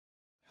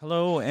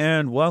Hello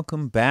and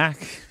welcome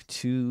back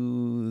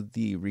to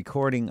the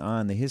recording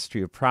on the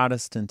history of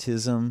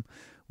Protestantism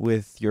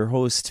with your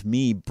host,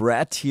 me,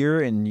 Brett,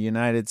 here in the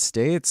United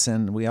States.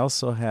 And we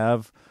also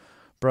have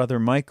Brother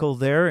Michael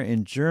there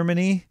in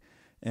Germany.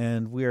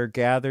 And we are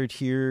gathered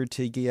here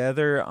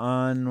together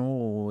on,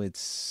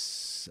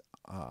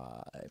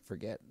 I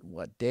forget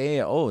what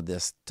day. Oh,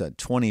 this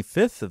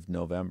 25th of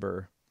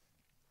November.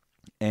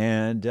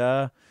 And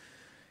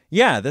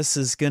this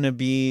is going to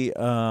be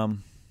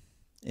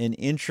an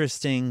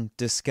interesting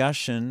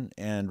discussion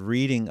and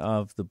reading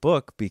of the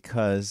book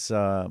because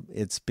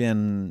it's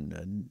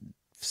been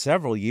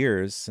several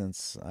years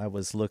since I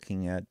was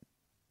looking at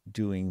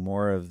doing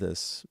more of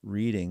this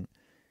reading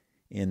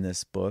in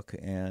this book.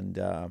 And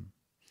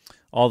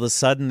all of a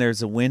sudden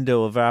there's a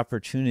window of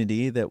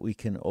opportunity that we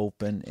can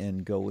open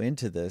and go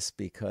into this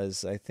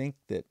because I think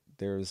that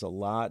there's a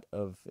lot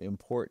of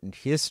important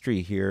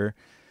history here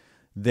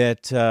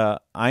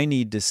that I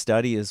need to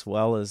study as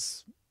well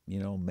as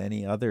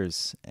many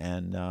others.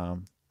 And I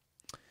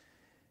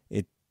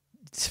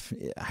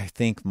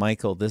think,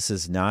 Michael, this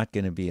is not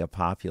going to be a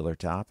popular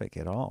topic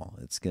at all.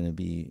 It's going to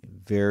be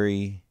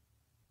very,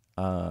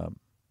 what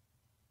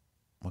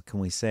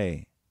can we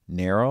say,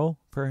 narrow,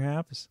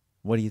 perhaps?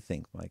 What do you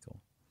think, Michael?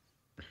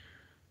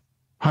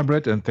 Hi,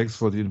 Brett, and thanks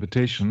for the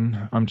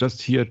invitation. I'm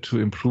just here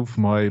to improve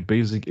my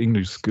basic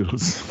English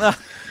skills.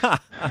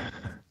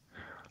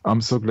 I'm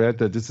so glad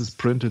that this is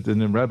printed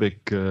in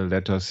Arabic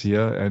letters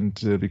here, and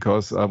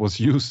because I was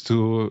used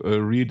to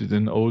read it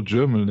in old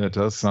German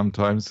letters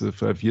sometimes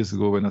 5 years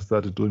ago when I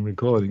started doing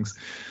recordings.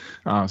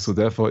 So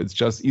therefore, it's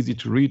just easy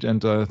to read,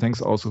 and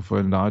thanks also for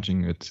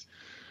enlarging it.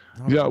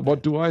 Okay. Yeah,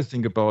 what do I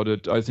think about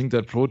it? I think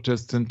that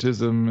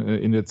Protestantism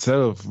in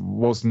itself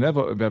was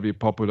never a very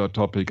popular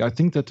topic. I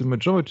think that the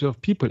majority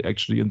of people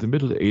actually in the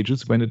Middle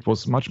Ages, when it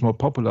was much more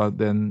popular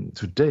than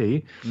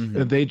today,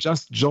 they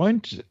just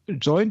joined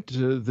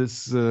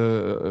this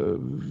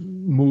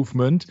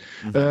movement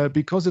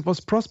because it was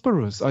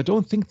prosperous. I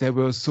don't think there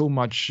were so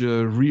much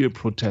real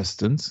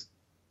Protestants.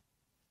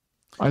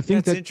 I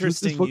think that's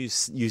interesting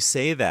you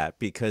say that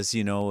because,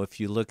 if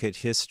you look at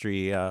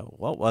history,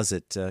 what was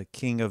it?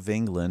 King of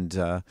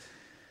England,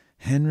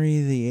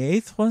 Henry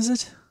VIII, was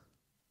it?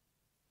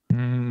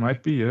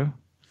 Might be, yeah.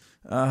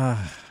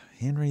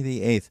 Henry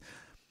VIII.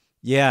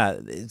 Yeah,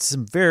 it's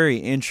some very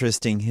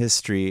interesting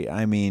history.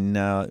 I mean,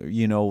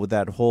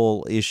 that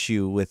whole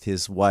issue with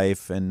his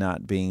wife and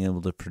not being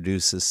able to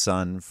produce a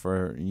son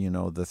for,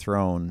 the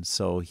throne.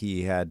 So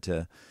he had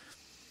to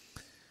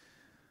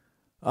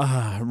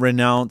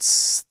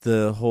renounce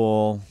the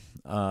whole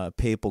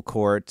papal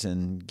court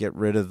and get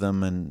rid of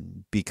them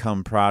and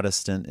become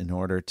Protestant in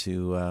order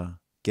to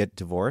get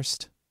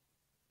divorced.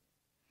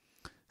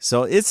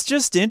 So it's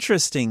just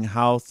interesting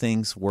how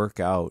things work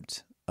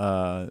out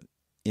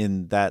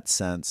in that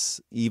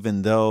sense,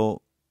 even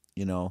though,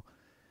 there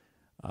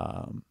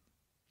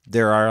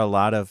are a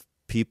lot of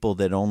people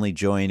that only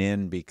join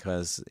in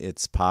because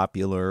it's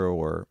popular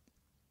or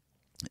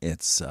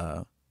it's,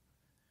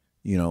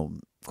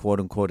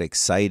 quote unquote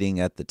exciting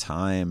at the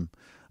time.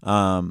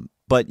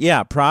 But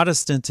yeah,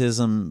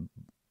 Protestantism,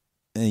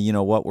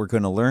 what we're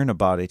going to learn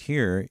about it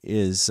here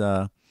is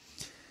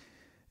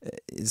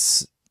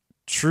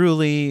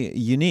truly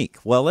unique.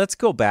 Well, let's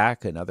go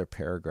back another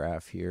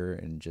paragraph here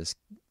and just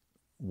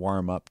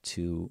warm up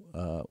to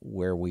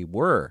where we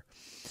were.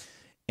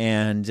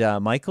 And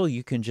Michael,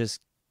 you can just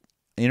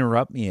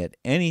interrupt me at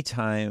any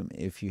time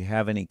if you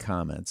have any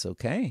comments,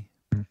 okay?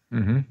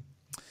 Mm-hmm.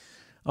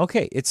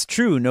 Okay, it's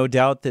true, no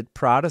doubt, that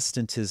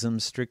Protestantism,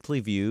 strictly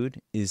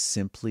viewed, is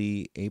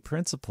simply a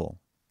principle.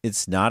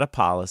 It's not a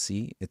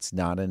policy. It's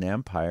not an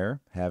empire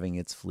having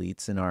its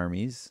fleets and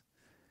armies,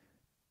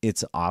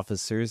 its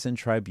officers and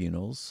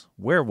tribunals,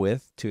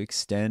 wherewith to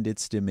extend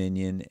its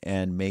dominion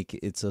and make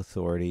its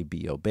authority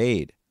be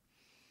obeyed.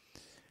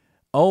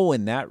 Oh,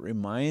 and that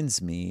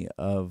reminds me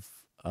of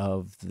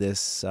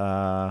this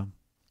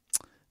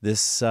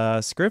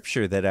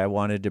scripture that I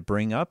wanted to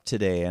bring up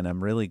today, and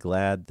I'm really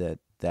glad that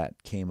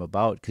came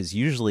about, because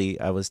usually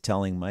I was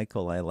telling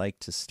Michael I like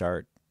to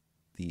start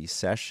the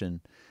session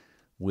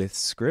with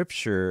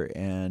scripture,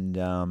 and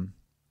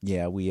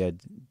we had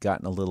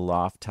gotten a little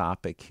off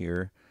topic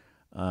here,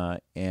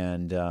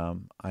 and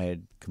I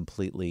had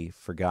completely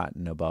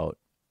forgotten about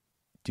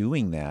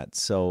doing that.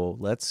 So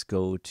let's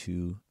go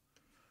to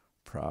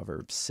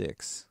Proverbs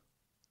 6,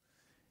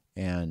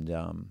 and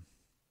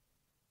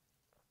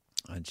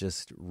I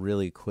just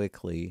really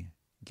quickly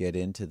get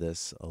into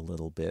this a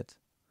little bit.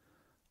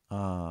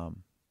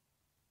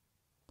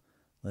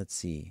 Let's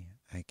see.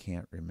 I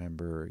can't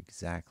remember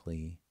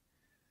exactly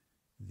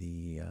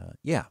the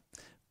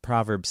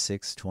Proverbs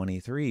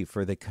 6:23.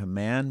 For the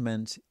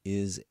commandment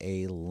is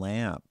a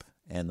lamp,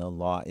 and the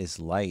law is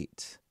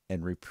light,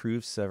 and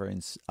reproofs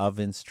of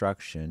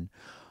instruction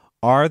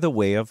are the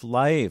way of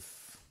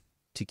life,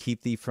 to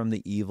keep thee from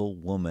the evil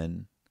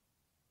woman,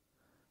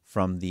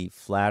 from the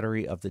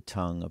flattery of the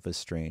tongue of a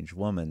strange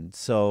woman.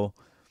 So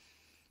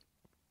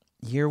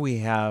here we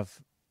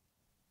have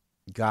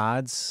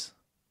God's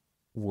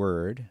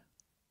word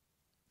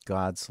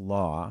God's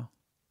law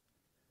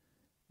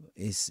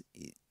is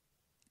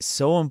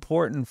so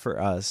important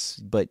for us,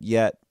 but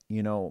yet, I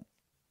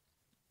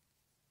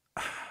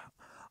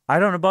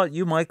don't know about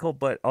you, Michael,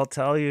 but I'll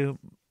tell you,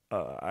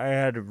 I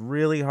had a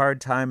really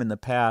hard time in the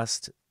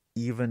past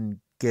even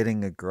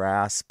getting a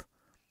grasp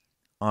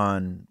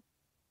on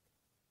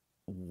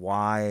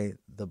why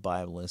the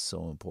Bible is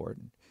so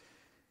important.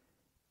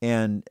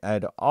 And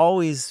I'd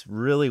always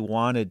really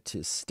wanted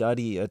to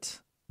study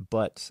it,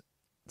 but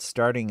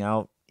starting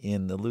out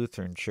in the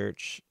Lutheran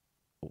Church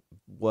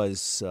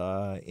was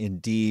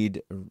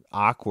indeed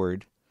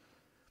awkward,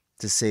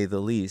 to say the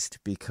least,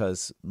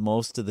 because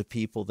most of the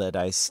people that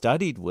I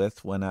studied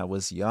with when I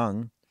was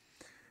young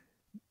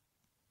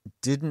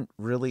didn't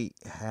really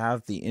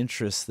have the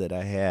interest that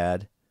I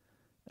had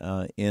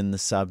in the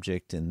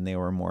subject, and they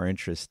were more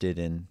interested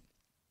in,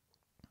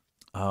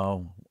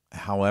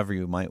 however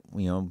you might,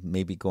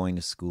 maybe going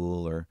to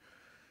school or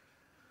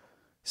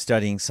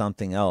studying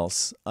something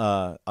else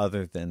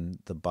other than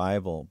the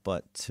Bible.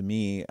 But to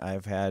me,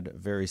 I've had a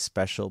very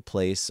special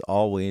place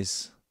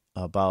always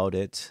about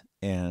it.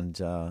 And,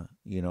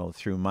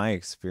 through my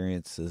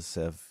experiences,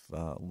 have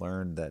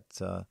learned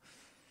that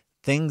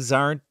things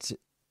aren't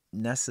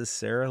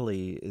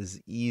necessarily as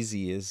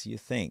easy as you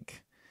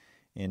think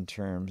in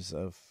terms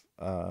of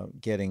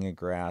getting a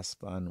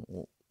grasp on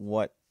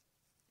what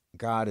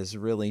God is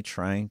really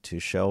trying to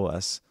show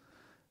us.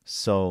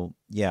 So,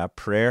 yeah,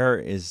 prayer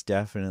is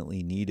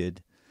definitely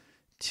needed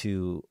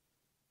to,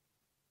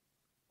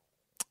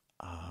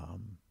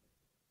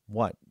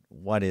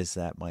 what is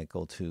that,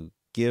 Michael? To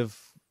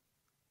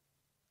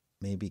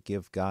maybe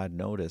give God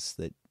notice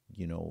that,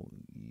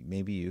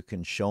 maybe you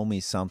can show me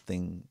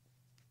something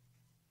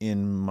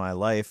in my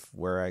life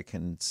where I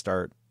can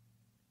start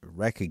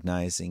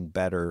recognizing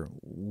better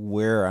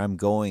where I'm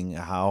going,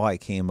 how I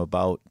came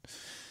about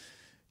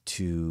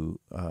to,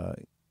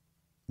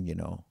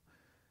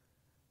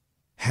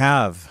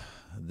 have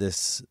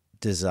this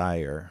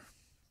desire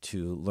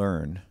to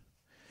learn.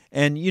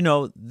 And,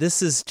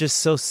 this is just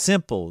so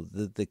simple.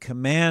 The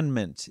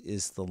commandment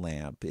is the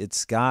lamp.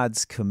 It's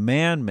God's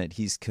commandment.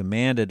 He's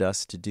commanded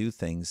us to do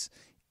things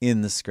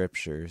in the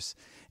scriptures,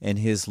 and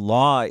his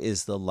law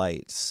is the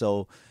light.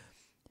 So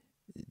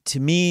to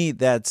me,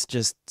 that's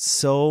just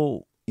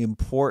so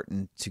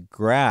important to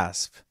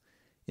grasp,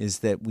 is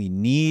that we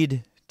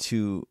need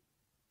to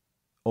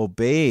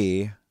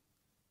obey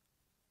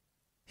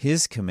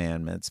his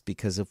commandments,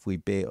 because if we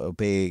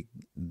obey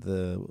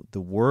the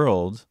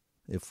world,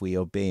 if we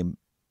obey,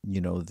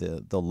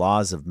 the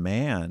laws of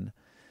man,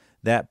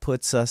 that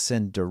puts us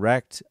in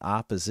direct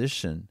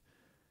opposition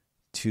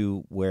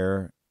to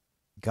where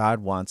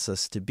God wants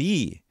us to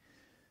be.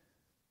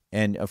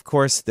 And of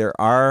course, there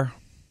are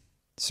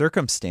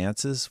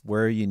circumstances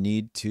where you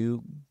need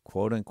to,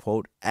 quote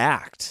unquote,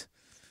 act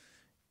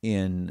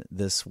in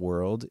this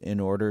world in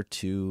order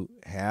to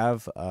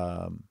have,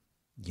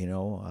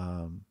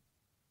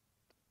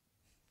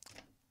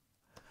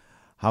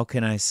 how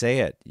can I say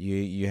it?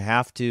 You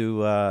have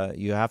to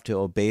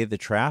obey the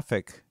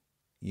traffic,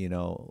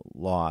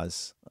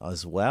 laws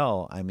as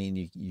well. I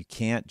mean, you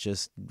can't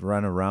just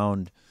run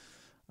around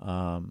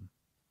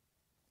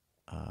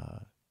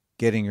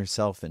getting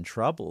yourself in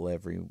trouble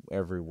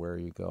everywhere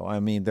you go.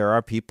 I mean, there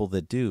are people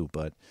that do,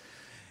 but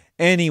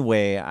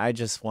anyway, I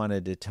just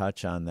wanted to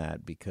touch on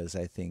that because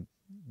I think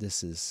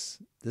this is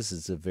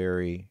a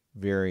very,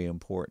 very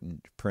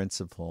important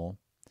principle,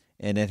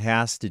 and it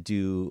has to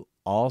do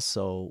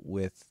also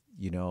with,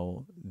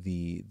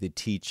 the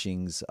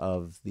teachings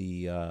of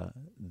the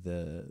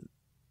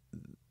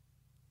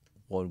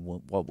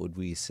what would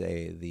we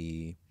say,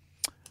 the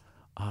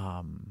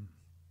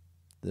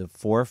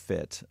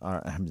forfeit,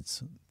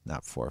 it's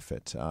not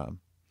forfeit,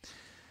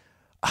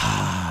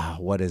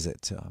 what is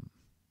it,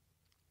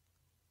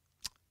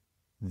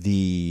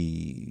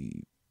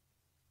 the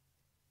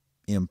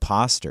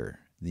imposter,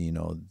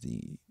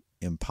 the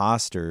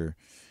imposter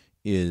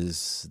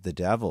is the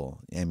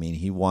devil. I mean,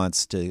 he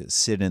wants to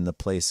sit in the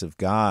place of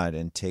God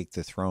and take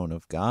the throne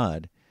of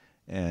God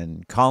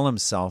and call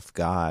himself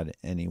God,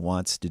 and he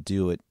wants to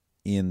do it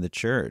in the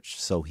church.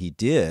 So he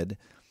did,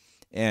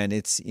 and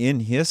it's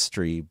in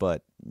history,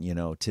 but,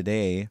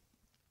 today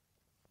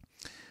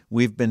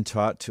we've been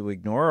taught to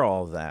ignore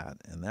all that,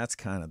 and that's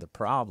kind of the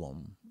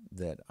problem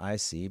that I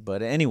see.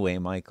 But anyway,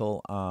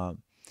 Michael,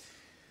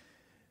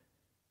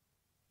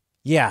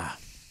 yeah,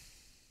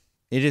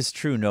 it is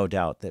true, no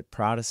doubt, that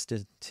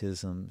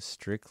Protestantism,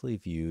 strictly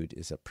viewed,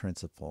 is a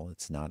principle.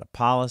 It's not a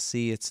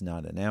policy. It's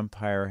not an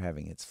empire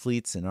having its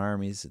fleets and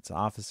armies, its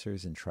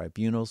officers and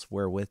tribunals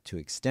wherewith to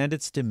extend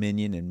its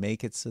dominion and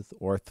make its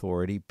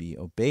authority be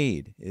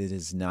obeyed. It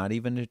is not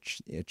even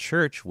a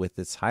church with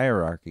its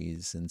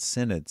hierarchies and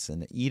synods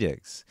and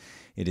edicts.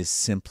 It is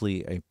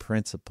simply a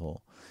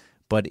principle.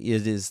 But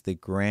it is the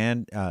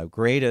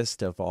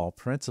greatest of all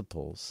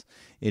principles.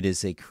 It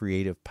is a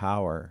creative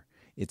power.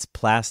 Its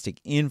plastic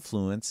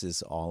influence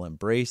is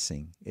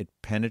all-embracing. It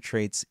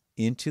penetrates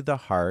into the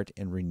heart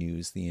and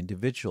renews the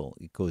individual.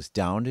 It goes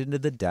down into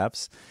the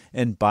depths,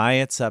 and by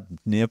its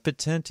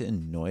omnipotent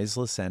and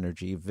noiseless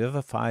energy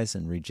vivifies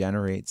and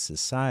regenerates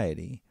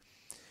society.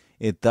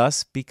 It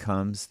thus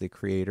becomes the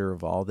creator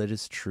of all that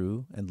is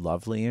true and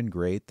lovely and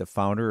great, the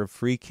founder of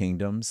free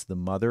kingdoms, the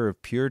mother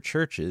of pure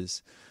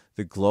churches.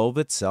 The globe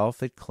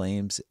itself it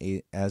claims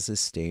as a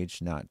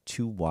stage not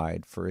too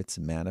wide for its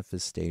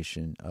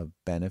manifestation of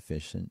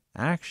beneficent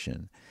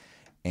action,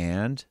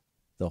 and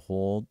the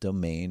whole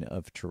domain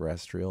of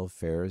terrestrial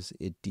affairs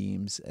it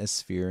deems a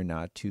sphere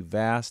not too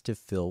vast to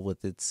fill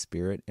with its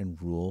spirit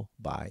and rule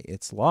by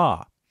its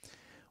law.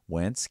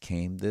 Whence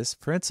came this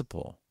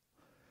principle?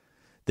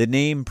 The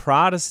name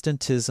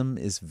Protestantism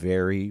is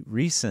very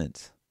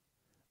recent.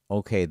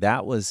 Okay,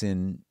 that was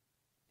in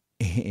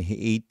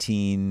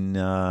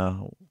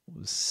 1860s,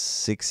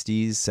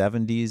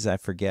 70s. I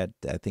forget.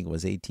 I think it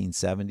was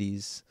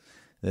 1870s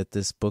that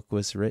this book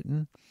was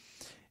written.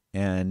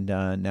 And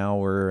now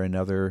we're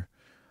another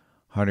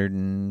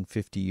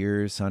 150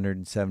 years,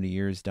 170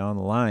 years down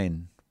the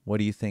line. What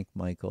do you think,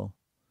 Michael?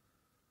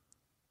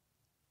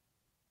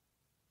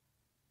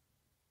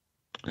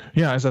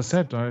 Yeah, as I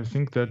said, I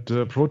think that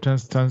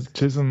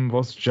Protestantism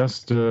was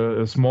just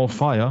a small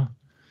fire.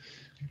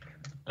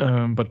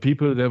 But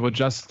people, they were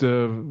just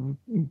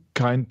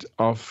kind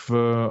of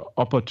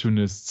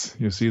opportunists.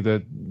 You see,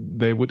 that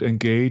they would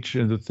engage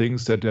in the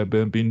things that have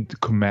been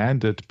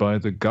commanded by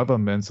the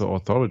governments or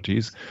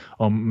authorities,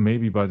 or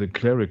maybe by the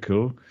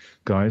clerical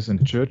guys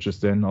and churches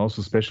then,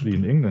 also especially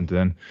in England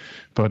then.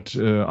 But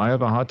I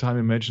have a hard time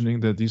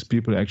imagining that these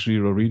people actually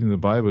were reading the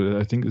Bible.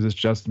 I think it is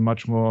just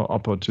much more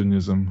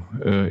opportunism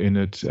in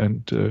it.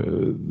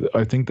 And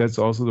I think that's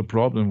also the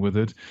problem with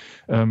it.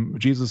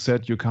 Jesus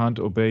said you can't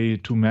obey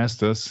two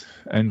masters.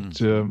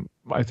 And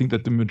I think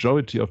that the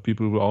majority of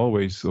people will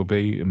always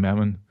obey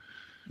Mammon.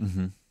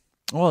 Mm-hmm.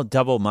 Well,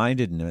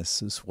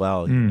 double-mindedness as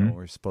well. You know,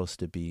 we're supposed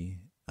to be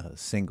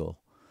single.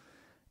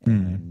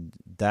 And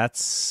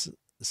that's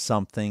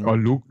something. Or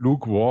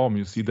lukewarm.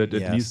 You see that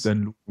at least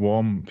then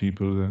lukewarm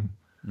people.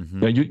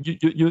 Yeah,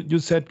 you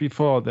said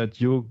before that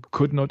you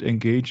could not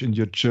engage in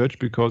your church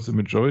because the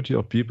majority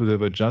of people, they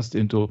were just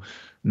into,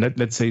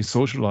 let's say,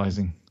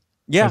 socializing.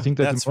 Yeah, I think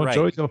that that's the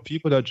majority of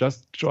people are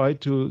just try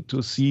to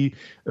see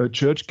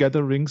church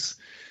gatherings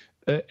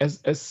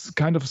as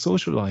kind of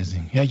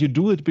socializing. Yeah, you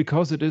do it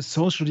because it is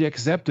socially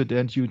accepted,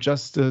 and you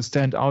just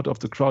stand out of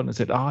the crowd and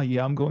said,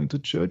 yeah, I'm going to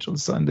church on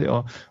Sunday,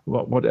 or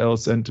what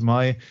else. And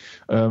a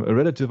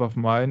relative of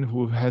mine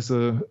who has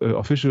a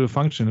official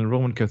function in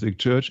Roman Catholic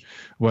Church,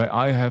 where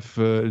I have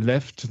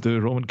left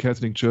the Roman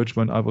Catholic Church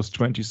when I was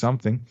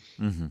 20-something,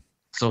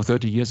 so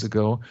 30 years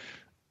ago.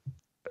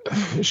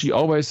 She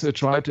always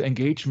tried to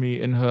engage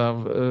me in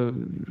her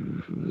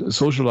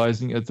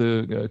socializing at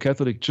the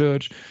Catholic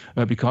Church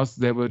because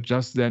they were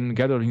just then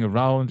gathering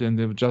around, and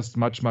they were just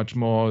much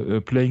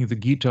more playing the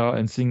guitar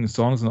and singing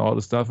songs and all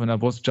the stuff. And I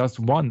was just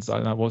once,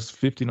 and I was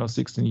 15 or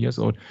 16 years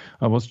old,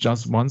 I was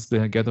just once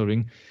there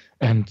gathering,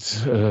 and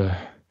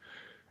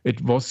it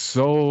was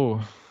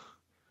so...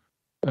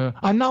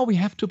 and now we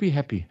have to be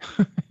happy.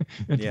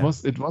 It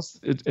was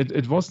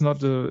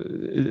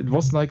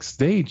like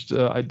staged.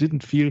 I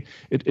didn't feel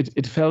it.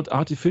 It felt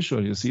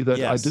artificial. You see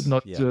that I did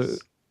not.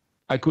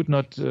 I could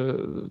not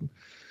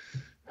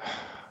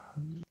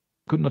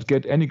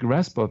get any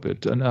grasp of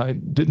it, and I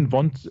didn't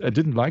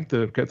like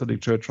the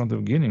Catholic Church from the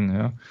beginning.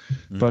 Yeah,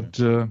 but.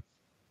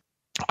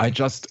 I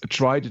just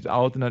tried it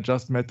out, and I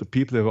just met the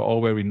people. They were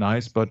all very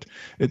nice, but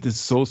it is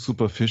so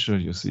superficial.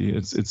 You see,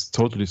 it's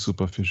totally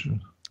superficial.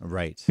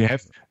 Right. They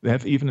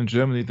have even in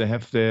Germany, they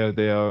have their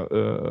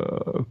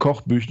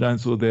Kochbüchlein,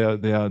 so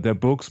their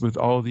books with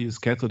all these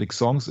Catholic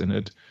songs in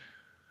it.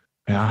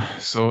 Yeah,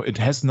 so it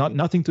has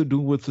nothing to do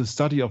with the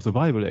study of the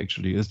Bible.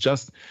 Actually, it's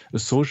just a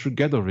social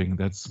gathering.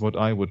 That's what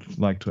I would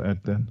like to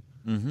add then.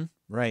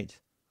 Right.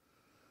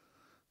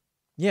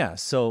 Yeah,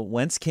 so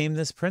whence came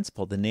this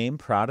principle? The name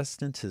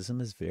Protestantism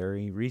is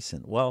very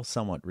recent. Well,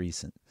 somewhat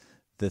recent.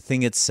 The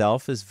thing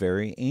itself is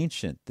very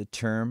ancient. The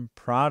term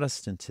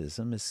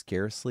Protestantism is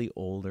scarcely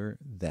older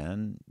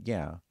than,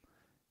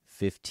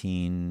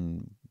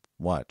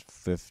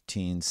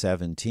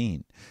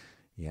 1517,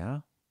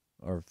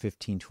 or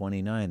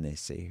 1529, they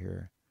say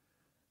here.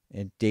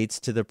 It dates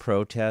to the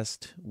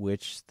protest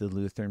which the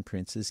Lutheran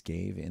princes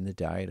gave in the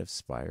Diet of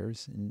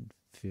Spires in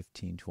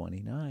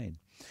 1529.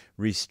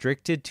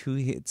 Restricted to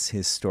its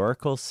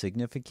historical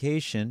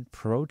signification,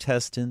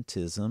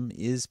 Protestantism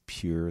is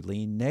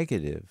purely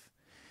negative.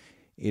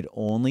 It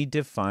only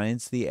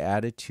defines the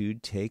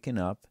attitude taken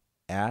up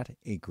at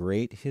a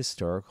great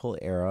historical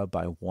era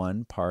by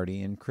one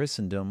party in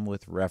Christendom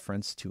with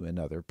reference to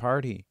another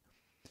party.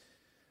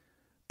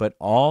 But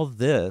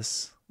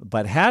had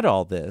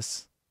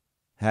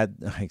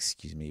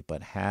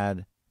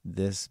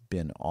this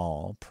been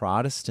all,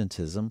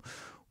 Protestantism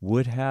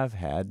would have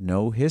had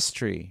no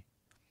history.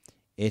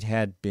 It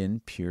had been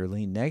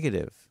purely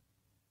negative.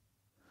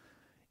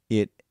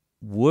 It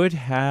would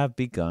have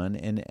begun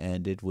and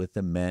ended with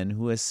the men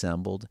who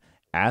assembled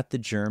at the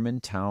German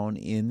town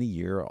in the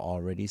year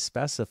already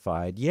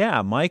specified.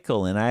 Yeah,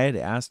 Michael, and I had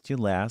asked you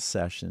last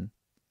session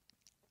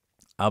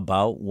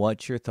about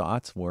what your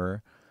thoughts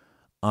were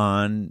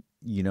on,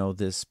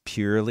 this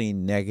purely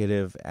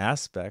negative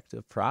aspect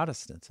of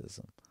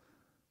Protestantism.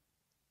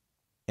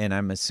 And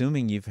I'm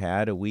assuming you've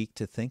had a week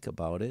to think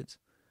about it.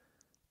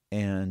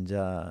 And,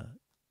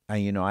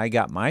 I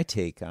got my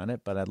take on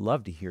it, but I'd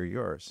love to hear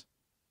yours.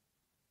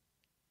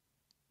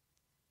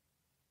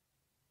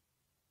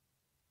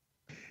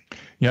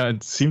 Yeah,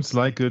 it seems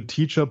like a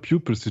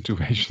teacher-pupil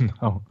situation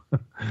now.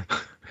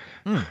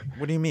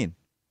 What do you mean?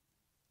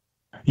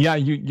 Yeah,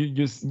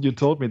 you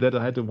told me that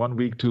I had 1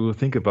 week to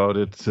think about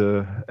it,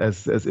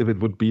 as if it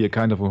would be a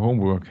kind of a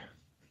homework.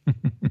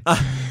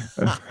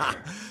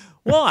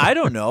 Well, I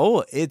don't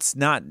know. It's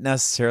not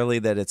necessarily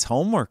that it's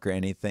homework or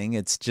anything.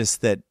 It's just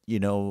that,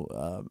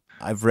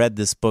 I've read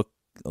this book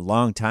a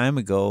long time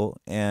ago,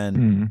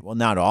 and well,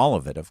 not all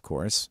of it, of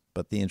course,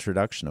 but the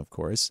introduction, of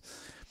course.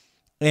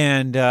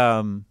 And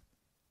I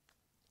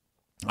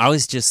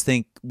always just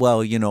think,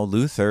 well,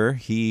 Luther,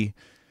 he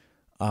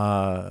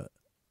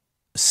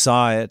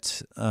saw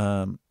it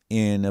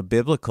in a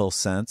biblical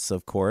sense,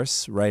 of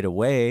course, right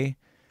away.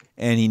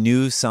 And he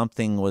knew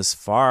something was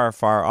far,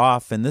 far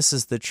off. And this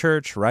is the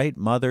church, right?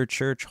 Mother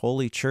Church,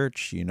 Holy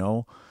Church,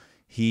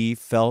 He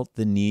felt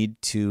the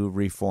need to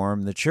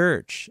reform the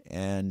church.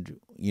 And,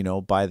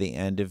 by the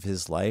end of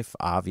his life,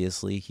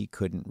 obviously, he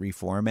couldn't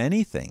reform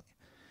anything.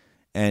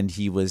 And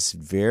he was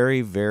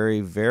very,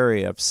 very,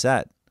 very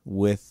upset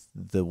with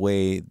the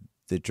way,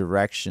 the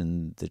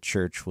direction the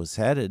church was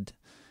headed.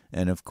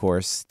 And, of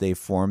course, they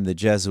formed the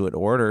Jesuit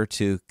order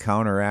to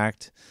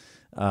counteract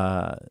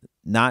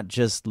not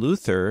just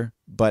Luther,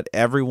 but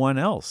everyone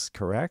else,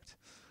 correct?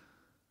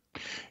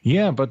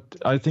 Yeah, but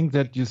I think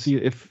that, you see,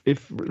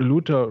 if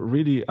Luther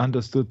really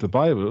understood the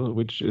Bible,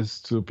 which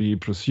is to be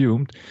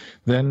presumed,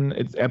 then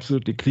it's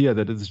absolutely clear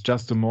that it's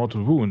just a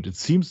mortal wound. It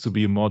seems to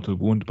be a mortal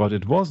wound, but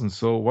it wasn't.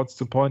 So what's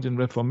the point in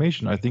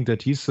Reformation? I think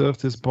that he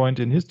served his point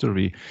in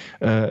history,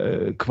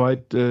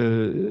 quite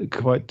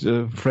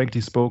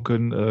frankly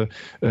spoken,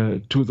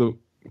 to the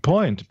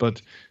point.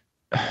 But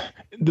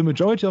the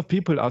majority of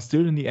people are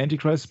still in the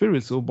Antichrist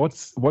spirit. So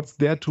what's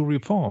there to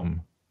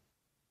reform?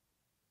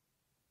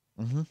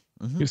 Mm-hmm.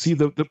 Mm-hmm. You see,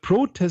 the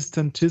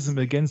Protestantism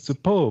against the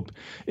Pope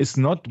is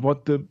not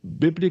what the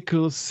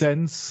biblical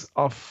sense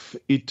of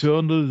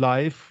eternal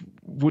life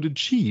would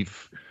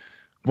achieve.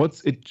 What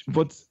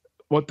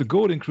the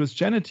goal in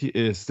Christianity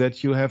is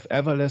that you have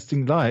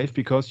everlasting life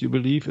because you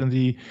believe in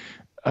the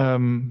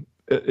in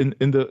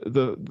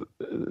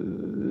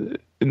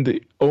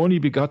the only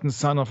begotten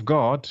Son of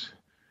God,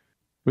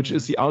 which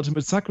is the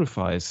ultimate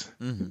sacrifice.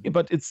 Mm-hmm.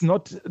 But it's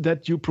not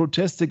that you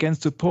protest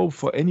against the Pope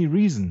for any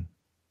reason.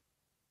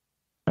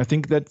 I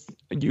think that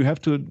you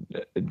have to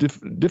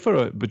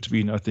differ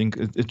between. I think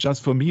it's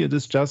just, for me, it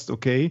is just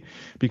okay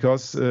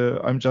because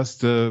I'm just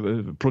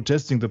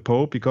protesting the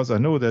Pope because I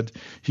know that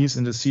he's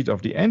in the seat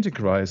of the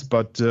Antichrist.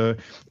 But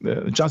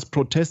just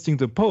protesting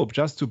the Pope,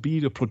 just to be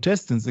the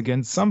Protestants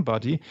against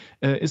somebody,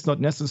 is not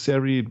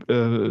necessarily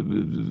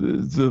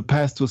the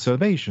path to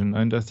salvation.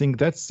 And I think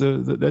that's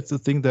the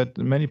thing that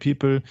many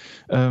people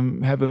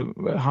have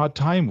a hard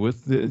time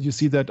with. You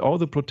see that all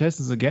the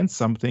Protestants against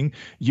something,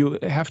 you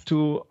have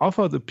to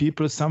offer the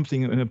people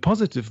something in a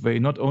positive way,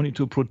 not only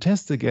to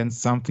protest against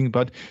something,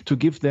 but to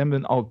give them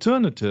an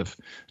alternative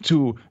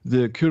to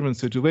the current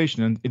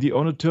situation. And the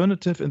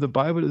alternative in the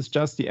Bible is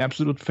just the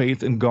absolute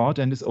faith in God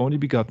and His only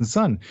begotten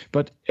Son.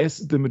 But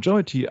as the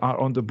majority are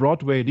on the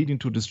broad way leading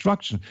to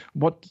destruction,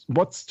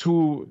 what's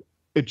to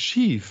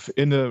achieve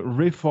in a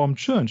reformed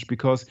church?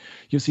 Because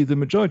you see, the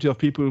majority of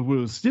people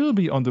will still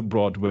be on the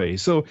broad way.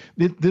 So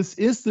this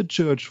is the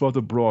church for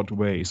the broad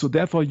way. So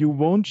therefore, you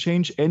won't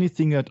change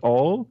anything at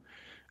all.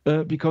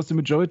 Because the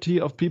majority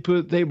of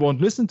people, they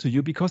won't listen to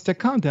you because they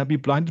can't. They'll be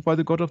blinded by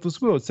the God of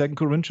this world, 2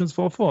 Corinthians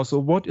 4:4. So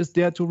what is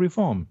there to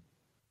reform?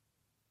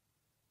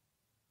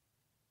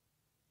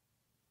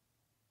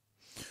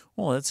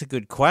 Well, that's a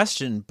good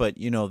question, but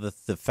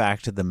the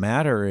fact of the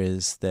matter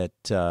is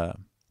that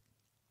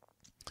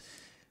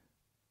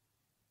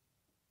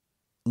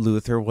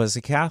Luther was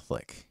a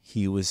Catholic.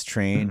 He was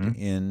trained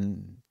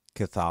in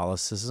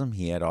Catholicism.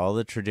 He had all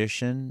the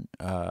tradition,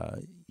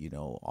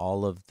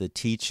 all of the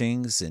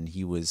teachings, and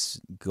he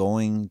was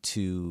going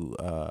to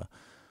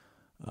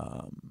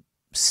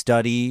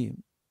study.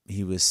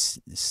 He was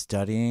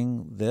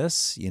studying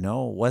this,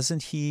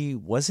 wasn't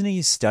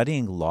he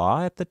studying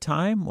law at the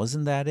time?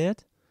 Wasn't that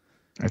it?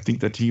 I think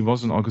that he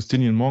was an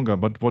Augustinian monk,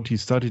 but what he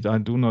studied, I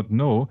do not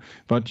know.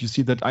 But you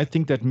see that I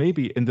think that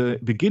maybe in the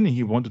beginning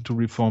he wanted to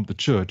reform the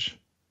church.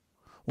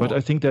 But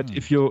I think that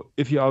if you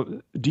are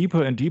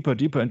deeper and deeper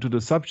into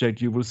the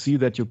subject, you will see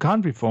that you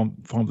can't reform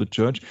the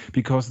church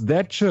because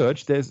that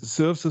church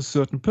serves a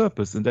certain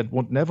purpose, and that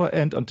won't never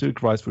end until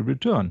Christ will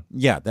return.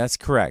 Yeah, that's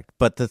correct.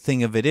 But the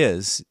thing of it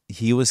is,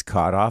 he was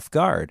caught off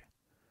guard.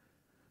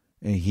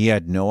 And he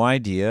had no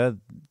idea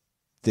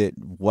that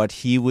what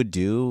he would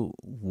do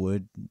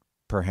would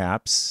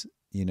perhaps,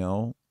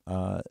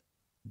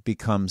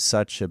 become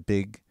such a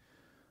big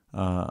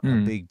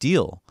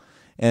deal.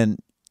 And,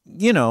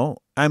 you know,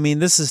 I mean,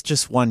 this is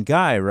just one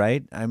guy,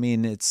 right? I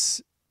mean,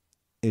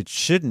 it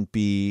shouldn't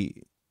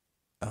be,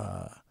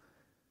 I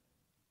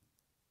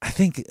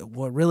think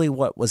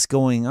what was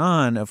going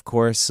on, of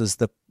course, is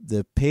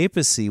the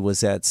papacy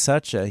was at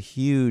such a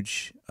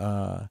huge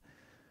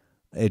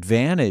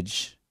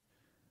advantage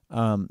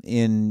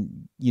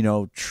in, you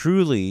know,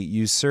 truly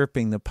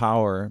usurping the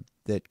power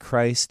that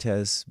Christ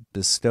has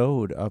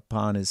bestowed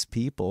upon his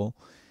people,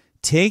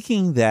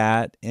 taking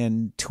that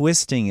and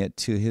twisting it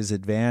to his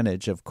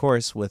advantage, of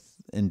course, with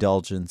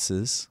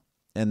indulgences.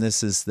 And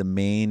this is the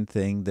main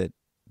thing that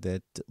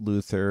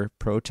Luther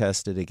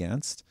protested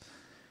against.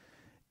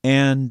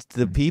 And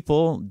the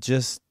people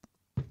just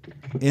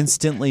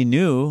instantly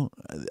knew,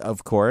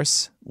 of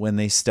course, when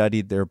they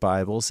studied their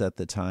Bibles at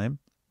the time,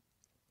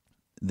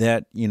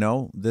 that, you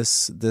know,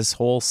 this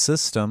whole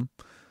system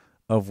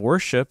of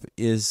worship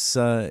is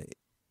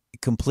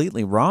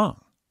completely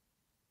wrong.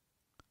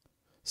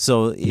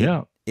 So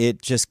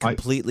it just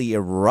completely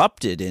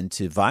erupted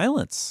into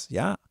violence.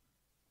 Yeah.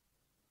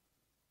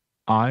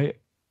 I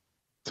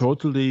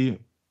totally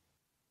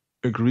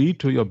agree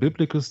to your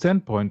biblical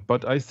standpoint,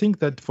 but I think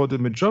that for the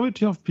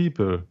majority of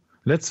people,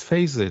 let's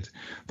face it,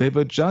 they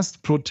were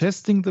just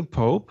protesting the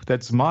Pope.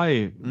 That's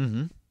my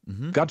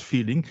gut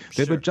feeling.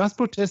 They were just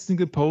protesting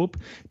the Pope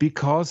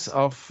because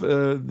of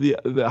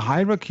the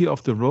hierarchy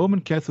of the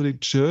Roman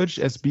Catholic Church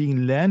as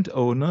being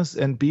landowners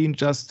and being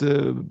just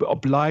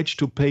obliged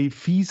to pay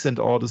fees and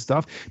all the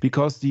stuff,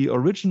 because the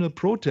original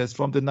protest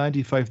from the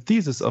 95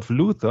 Theses of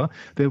Luther,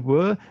 they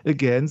were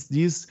against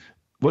these,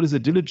 what is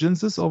it,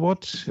 diligences or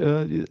what?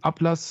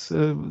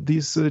 Ablass,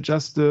 these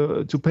just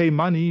to pay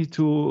money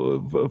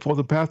for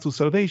the path to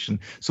salvation.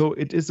 So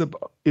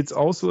it's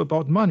also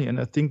about money, and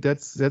I think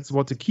that's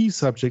what the key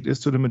subject is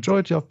to the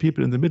majority of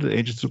people in the Middle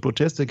Ages. To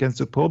protest against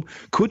the Pope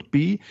could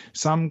be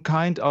some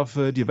kind of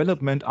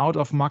development out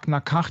of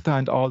Magna Carta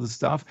and all the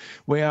stuff,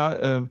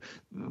 where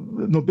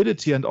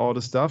nobility and all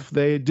the stuff,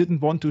 they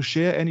didn't want to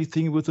share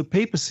anything with the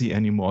papacy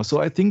anymore. So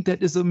I think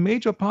that is a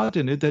major part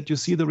in it, that you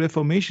see the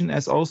Reformation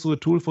as also a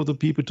tool for the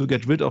people to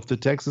get rid of the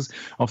taxes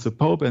of the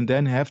Pope and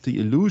then have the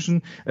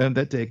illusion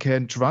that they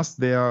can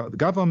trust their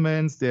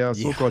governments, their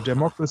so-called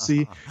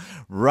democracy.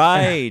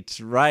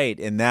 Right.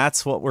 And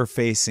that's what we're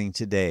facing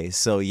today.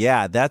 So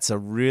yeah, that's a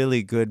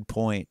really good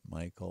point,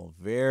 Michael.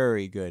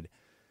 Very good.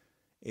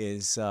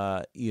 Is,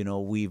 you know,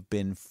 we've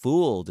been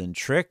fooled and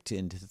tricked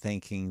into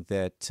thinking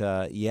that,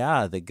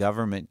 the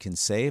government can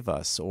save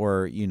us,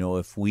 or, you know,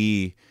 if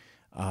we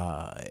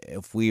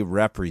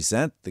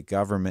represent the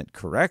government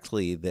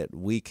correctly, that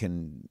we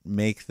can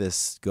make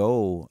this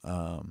go.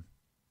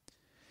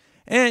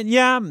 And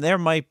yeah, there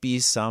might be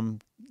some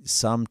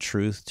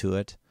truth to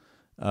it,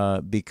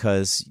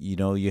 because, you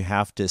know, you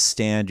have to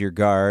stand your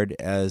guard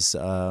as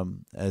a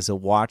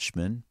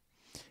watchman,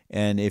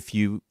 and if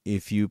you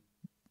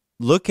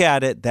look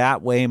at it that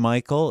way,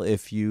 Michael,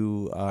 if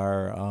you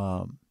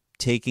are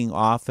taking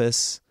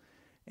office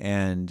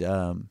and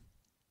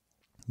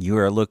you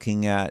are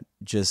looking at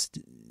just,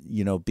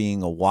 you know,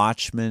 being a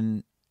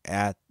watchman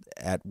at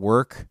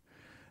work,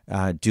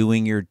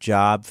 doing your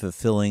job,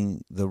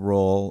 fulfilling the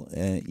role,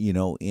 you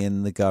know,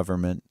 in the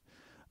government,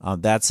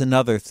 that's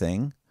another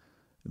thing,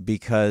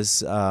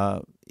 because,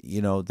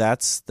 you know,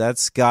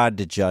 that's God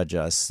to judge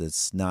us.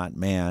 It's not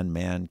man.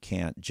 Man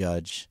can't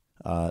judge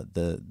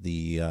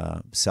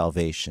the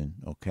salvation.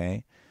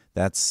 Okay,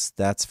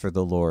 that's for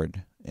the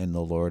Lord and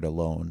the Lord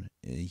alone.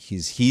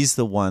 He's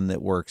the one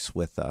that works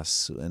with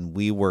us, and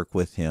we work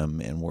with him,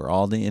 and we're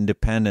all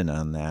independent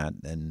on that.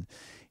 And,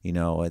 you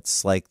know,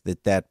 it's like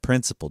that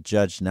principle,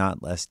 judge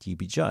not lest ye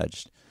be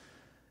judged.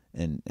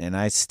 And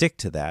I stick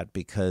to that,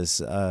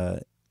 because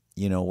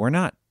you know, we're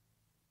not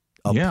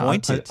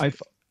appointed.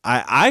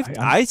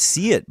 I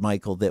see it,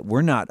 Michael, that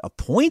we're not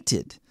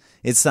appointed.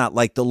 It's not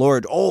like the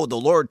Lord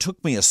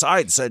took me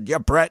aside and said, yeah,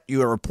 Brett,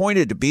 you are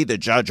appointed to be the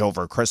judge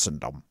over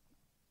Christendom.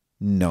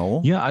 No.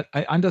 Yeah,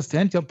 I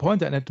understand your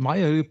point and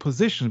admire your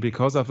position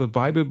because of a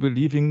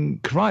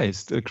Bible-believing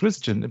Christ, a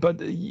Christian. But,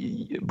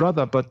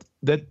 brother,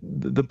 that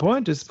the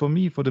point is, for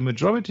me, for the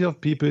majority of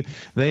people,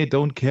 they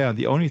don't care.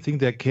 The only thing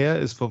they care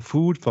is for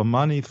food, for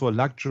money, for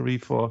luxury,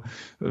 for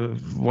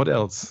what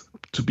else?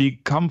 To be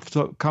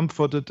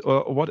comforted,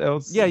 or what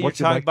else? Yeah, you're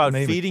talking about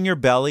feeding your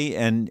belly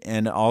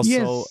and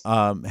also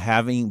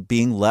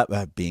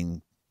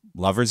being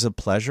lovers of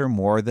pleasure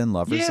more than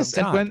lovers of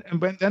God. Yes, and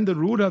when then the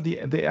ruler,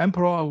 the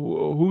emperor,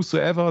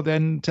 whosoever,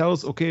 then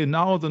tells, okay,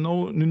 now the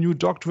new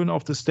doctrine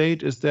of the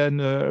state is then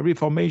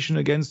reformation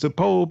against the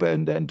Pope,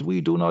 and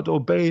we do not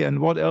obey,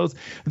 and what else?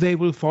 They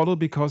will follow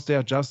because they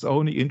are just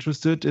only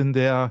interested in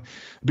their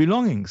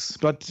belongings.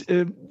 But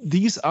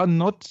these are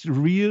not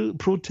real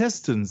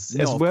Protestants.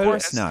 No, of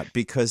course not,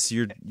 because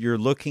you're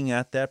looking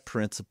at that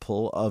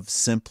principle of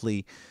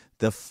simply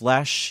the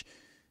flesh.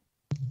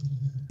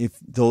 If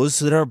those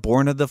that are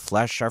born of the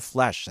flesh are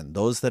flesh, and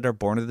those that are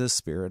born of the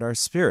Spirit are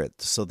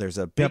spirit. So there's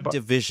a big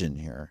division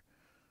here.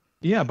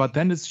 Yeah, but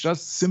then it's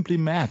just simply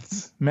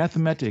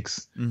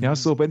mathematics. Yeah,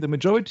 so when the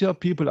majority of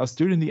people are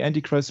still in the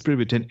Antichrist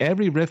spirit, then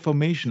every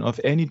reformation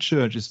of any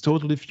church is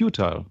totally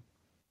futile.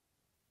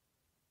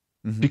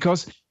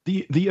 Because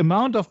the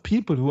amount of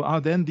people who are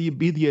then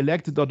be the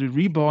elected or the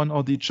reborn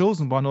or the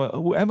chosen one or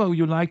whoever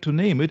you like to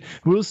name it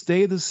will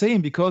stay the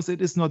same, because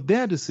it is not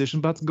their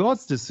decision but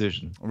God's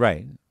decision.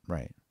 Right.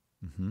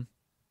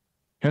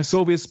 And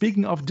so we're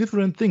speaking of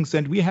different things,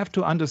 and we have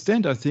to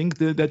understand, I think,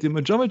 that the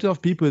majority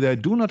of people, they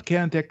do not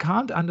care and they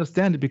can't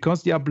understand it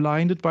because they are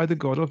blinded by the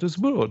God of this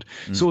world.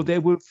 So they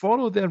will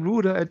follow their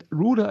ruler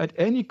at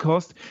any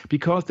cost,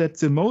 because that's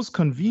the most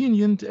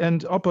convenient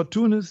and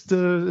opportunist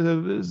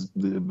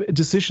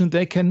decision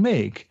they can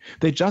make.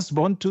 They just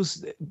want to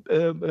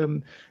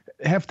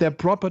have their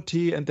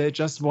property, and they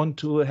just want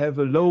to have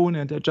a loan,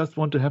 and they just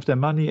want to have their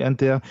money,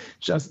 and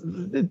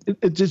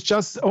it's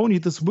just only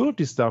this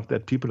worldly stuff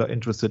that people are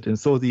interested in.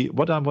 So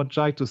what I would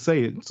like to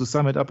say, to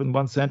sum it up in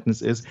one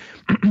sentence, is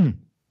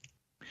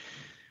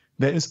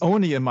there is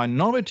only a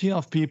minority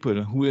of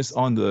people who is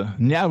on the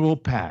narrow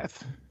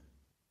path.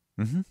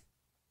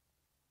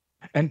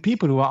 And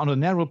people who are on a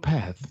narrow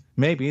path,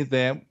 maybe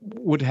they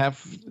would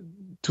have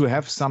to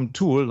have some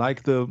tool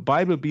like the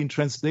Bible being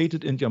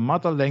translated in your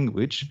mother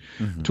language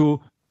to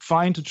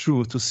find the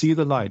truth, to see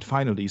the light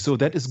finally. So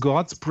that is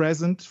God's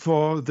present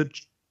for the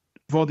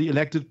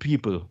elected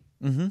people.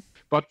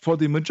 But for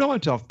the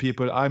majority of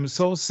people, I'm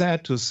so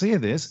sad to say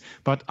this,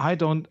 but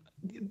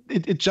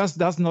it just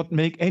does not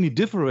make any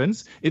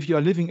difference if you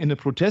are living in a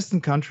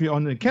Protestant country or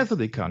in a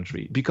Catholic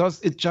country,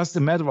 because it's just a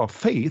matter of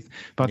faith,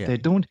 but they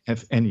don't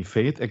have any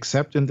faith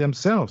except in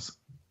themselves.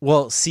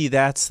 Well, see,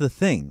 that's the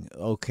thing.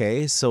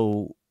 Okay,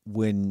 so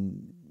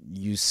when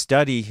you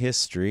study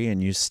history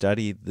and you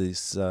study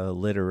these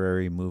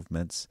literary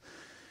movements,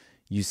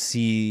 you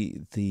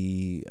see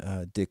the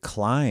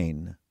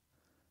decline,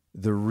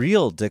 the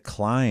real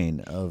decline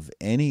of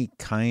any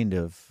kind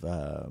of,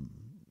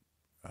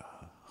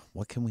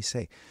 what can we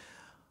say,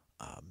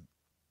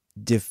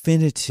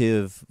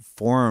 definitive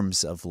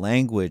forms of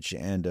language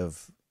and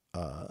of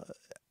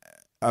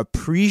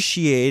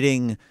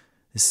appreciating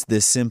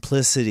the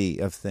simplicity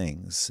of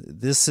things.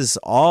 This has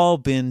all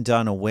been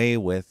done away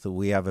with.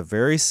 We have a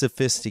very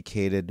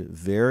sophisticated,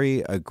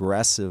 very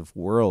aggressive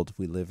world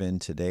we live in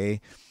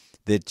today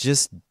that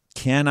just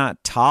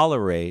cannot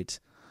tolerate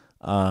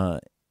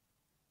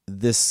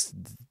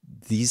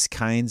these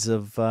kinds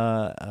of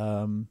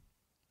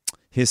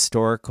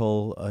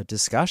historical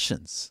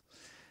discussions.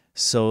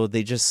 So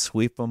they just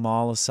sweep them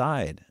all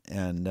aside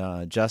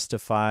and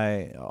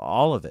justify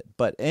all of it.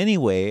 But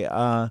anyway,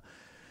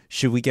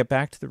 should we get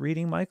back to the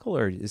reading, Michael,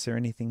 or is there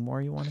anything more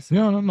you want to say?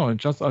 No. I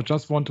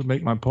just want to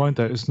make my point.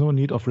 There is no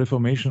need of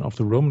reformation of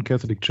the Roman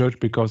Catholic Church,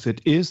 because it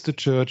is the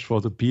church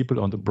for the people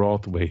on the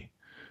broad way.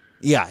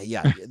 Yeah,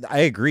 I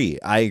agree.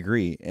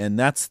 And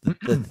that's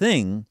the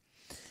thing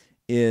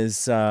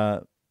is,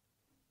 at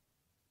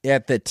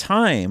the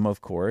time,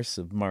 of course,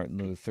 of Martin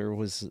Luther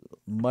was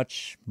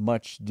much,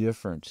 much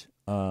different.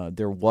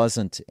 There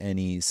wasn't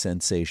any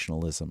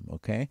sensationalism,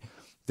 okay?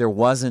 There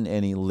wasn't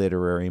any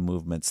literary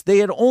movements. They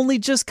had only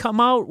just come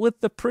out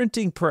with the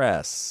printing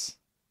press.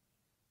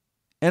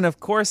 And of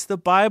course, the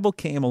Bible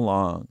came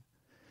along.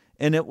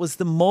 And it was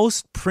the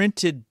most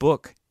printed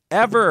book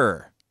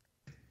ever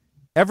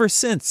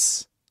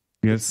since.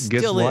 Yes,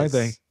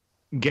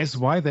 guess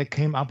why they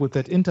came up with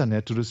that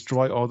internet to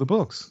destroy all the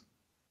books?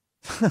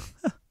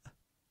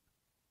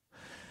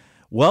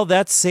 Well,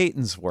 that's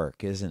Satan's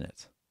work, isn't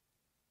it?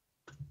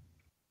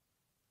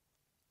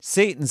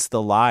 Satan's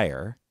the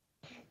liar.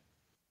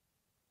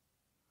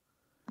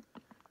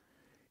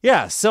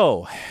 Yeah,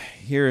 so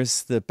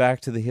here's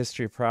back to the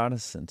history of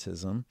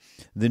Protestantism.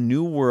 The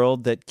new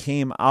world that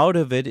came out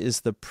of it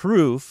is the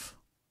proof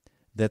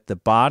that the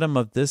bottom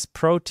of this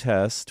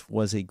protest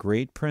was a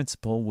great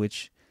principle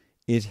which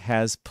it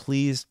has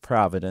pleased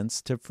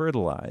Providence to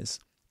fertilize,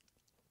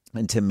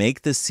 and to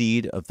make the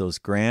seed of those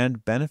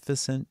grand,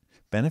 beneficent,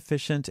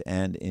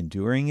 and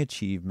enduring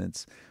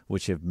achievements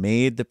which have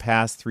made the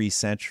past 3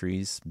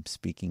 centuries,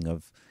 speaking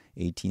of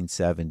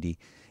 1870,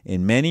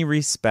 in many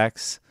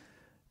respects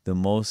the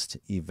most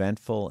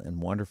eventful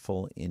and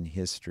wonderful in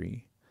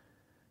history.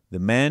 The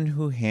men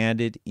who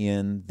handed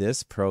in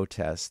this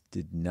protest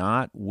did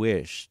not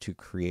wish to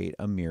create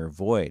a mere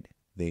void.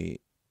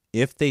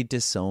 If they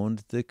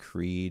disowned the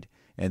creed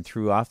and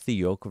threw off the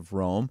yoke of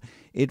Rome,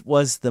 it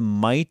was the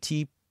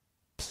mighty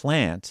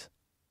that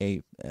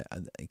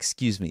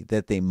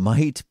they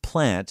might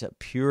plant a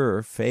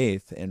purer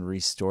faith and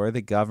restore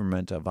the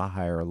government of a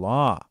higher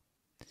law.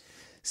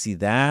 See,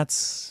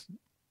 that's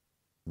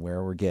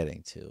where we're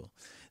getting to.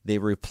 They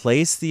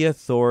replace the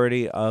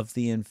authority of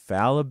the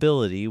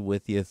infallibility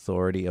with the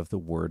authority of the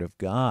Word of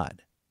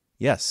God.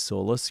 Yes,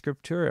 sola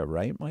scriptura,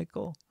 right,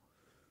 Michael?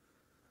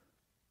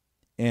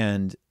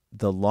 And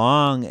the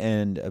long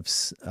and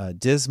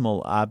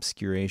dismal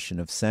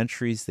obscuration of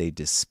centuries they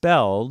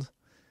dispelled,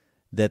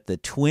 that the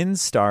twin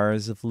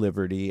stars of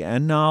liberty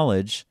and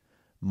knowledge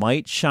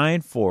might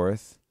shine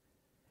forth,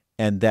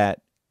 and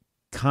that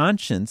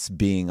conscience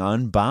being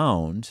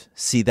unbound.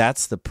 See,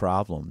 that's the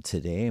problem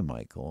today,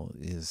 Michael,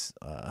 is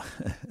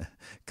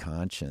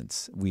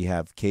conscience. We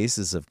have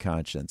cases of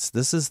conscience.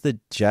 This is the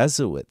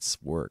Jesuits'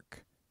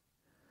 work.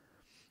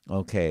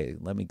 Okay,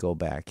 let me go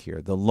back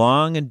here. The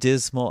long and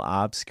dismal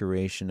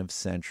obscuration of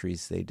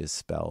centuries they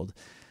dispelled,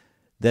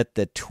 that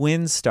the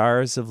twin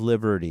stars of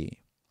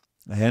liberty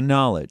and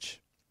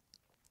knowledge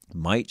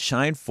might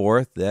shine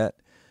forth, that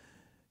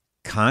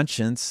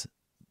conscience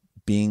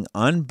being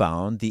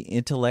unbound, the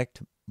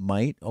intellect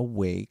might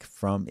awake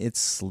from its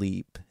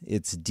sleep,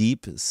 its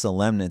deep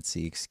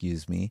solemnity,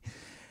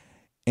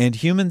 and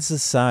human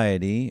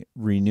society,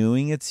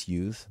 renewing its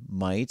youth,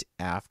 might,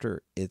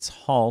 after its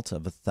halt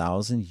of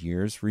 1,000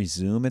 years,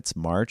 resume its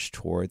march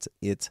towards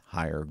its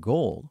higher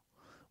goal.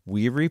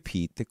 We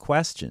repeat the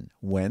question,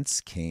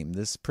 whence came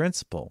this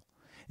principle?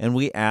 And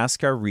we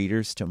ask our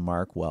readers to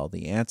mark well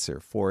the answer,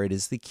 for it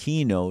is the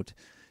keynote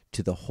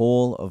to the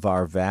whole of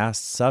our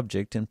vast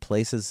subject and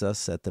places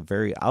us at the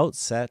very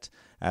outset,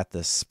 at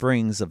the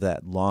springs of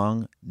that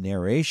long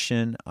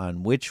narration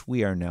on which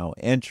we are now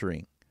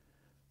entering.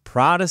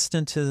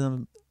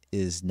 Protestantism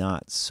is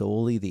not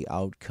solely the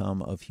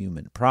outcome of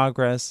human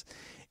progress.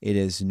 It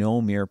is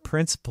no mere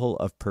principle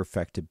of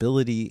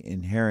perfectibility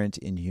inherent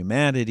in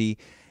humanity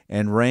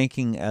and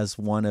ranking as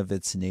one of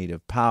its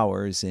native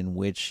powers, in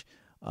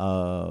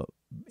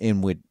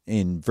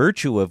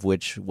virtue of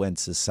which, when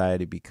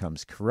society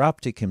becomes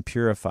corrupt, it can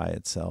purify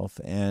itself,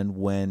 and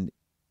when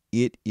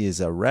it is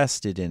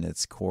arrested in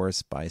its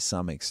course by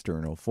some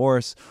external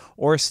force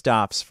or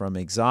stops from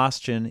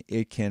exhaustion,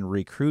 it can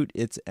recruit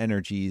its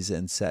energies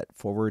and set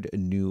forward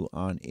anew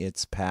on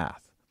its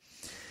path.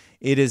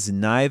 It is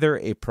neither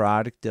a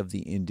product of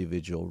the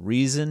individual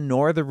reason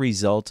nor the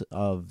result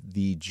of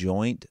the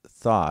joint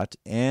thought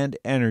and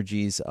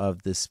energies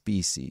of the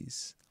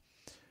species.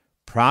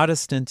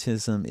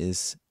 Protestantism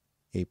is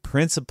a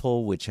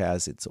principle which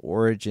has its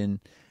origin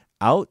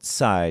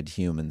outside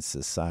human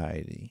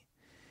society.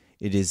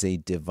 It is a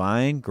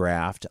divine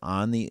graft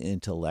on the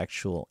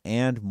intellectual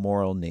and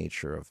moral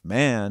nature of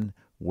man,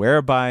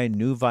 whereby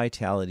new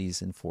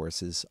vitalities and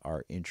forces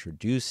are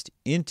introduced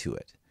into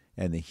it,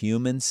 and the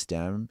human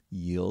stem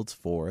yields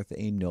forth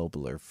a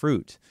nobler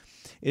fruit.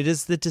 It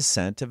is the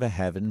descent of a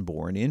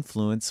heaven-born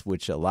influence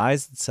which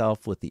allies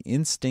itself with the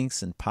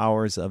instincts and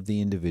powers of the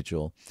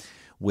individual,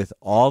 with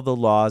all the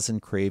laws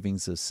and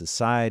cravings of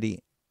society,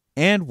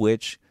 and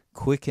which,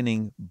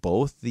 quickening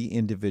both the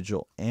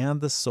individual and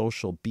the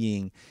social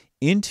being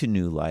into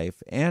new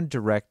life and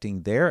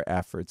directing their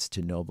efforts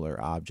to nobler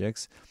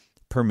objects,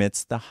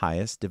 permits the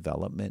highest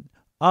development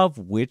of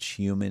which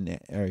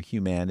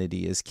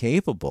humanity is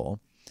capable,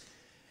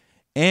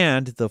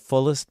 and the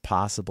fullest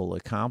possible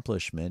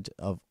accomplishment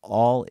of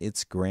all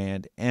its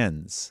grand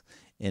ends.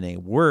 In a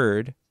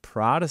word,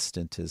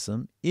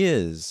 Protestantism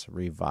is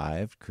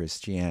revived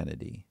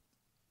Christianity.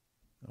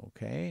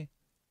 Okay?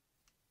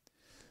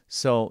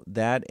 So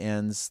that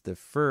ends the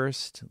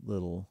first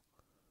little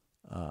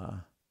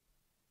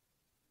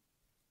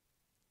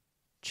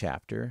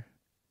chapter.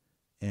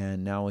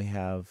 And now we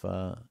have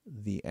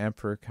the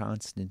Emperor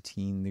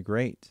Constantine the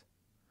Great.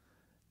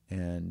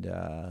 And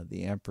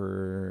the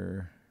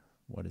Emperor,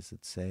 what does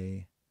it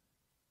say?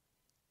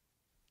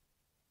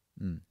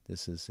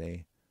 This is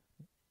a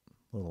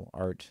little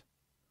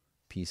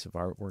piece of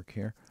artwork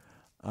here.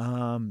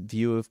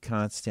 View of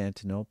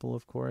Constantinople,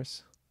 of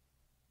course.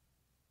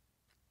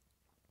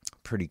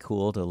 Pretty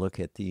cool to look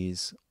at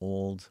these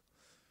old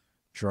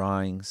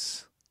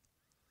drawings.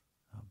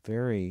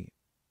 Very,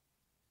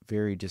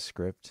 very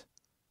descriptive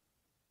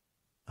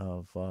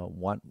of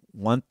what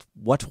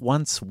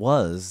once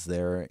was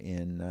there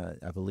in,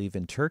 I believe,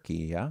 in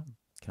Turkey, yeah?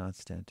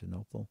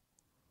 Constantinople.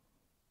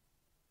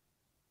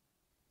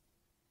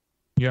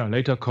 Yeah,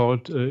 later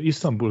called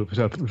Istanbul, if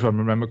I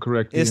remember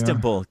correctly.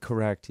 Istanbul,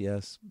 correct,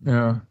 yes.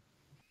 Yeah.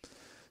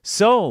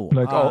 So,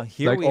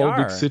 here we are. All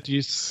big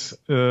cities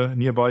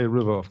nearby a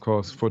river, of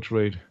course, for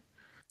trade.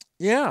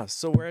 Yeah,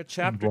 so we're at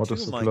chapter 2,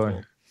 supply.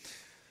 Michael.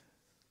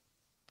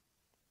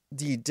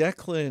 The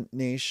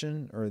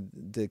declination or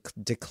the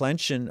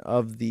declension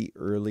of the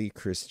early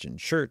Christian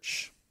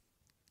church.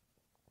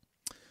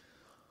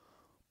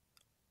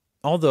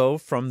 Although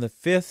from the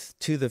 5th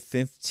to the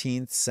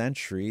 15th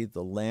century,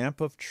 the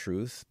lamp of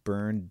truth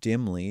burned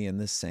dimly in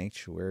the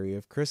sanctuary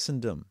of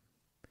Christendom,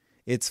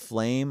 its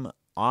flame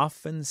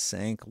often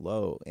sank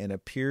low and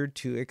appeared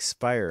to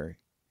expire,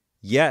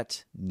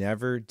 yet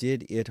never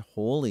did it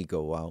wholly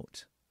go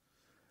out.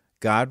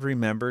 God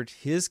remembered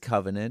his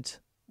covenant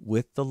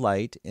with the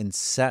light and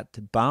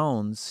set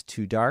bounds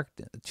to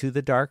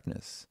the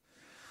darkness.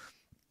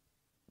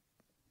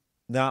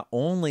 Not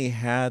only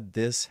had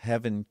this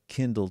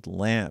heaven-kindled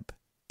lamp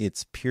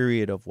its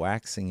period of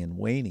waxing and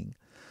waning,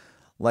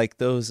 like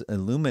those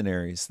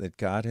illuminaries that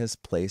God has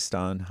placed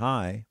on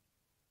high,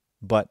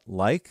 but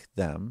like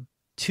them,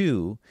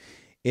 too,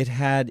 it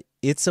had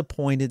its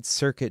appointed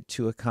circuit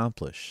to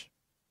accomplish.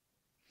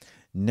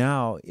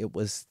 Now it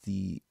was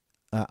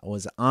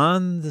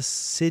on the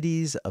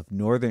cities of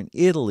northern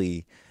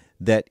Italy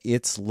that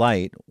its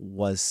light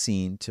was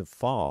seen to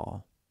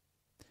fall,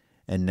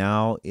 and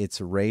now its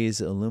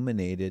rays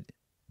illuminated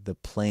the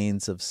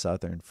plains of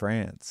southern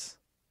France.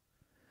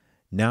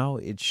 Now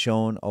it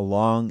shone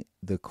along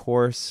the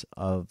course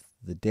of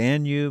the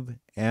Danube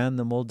and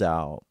the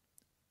Moldau,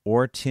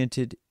 or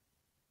tinted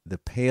the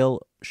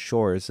pale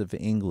shores of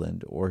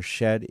England, or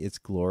shed its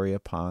glory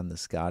upon the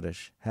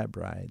Scottish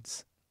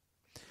Hebrides.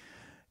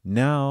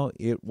 Now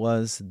it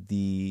was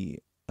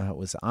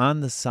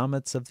on the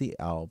summits of the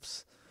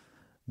Alps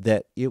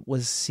that it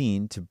was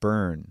seen to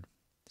burn,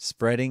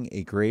 spreading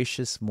a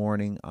gracious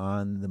morning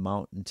on the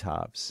mountain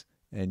tops,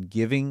 and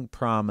giving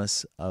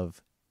promise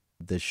of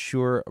the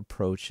sure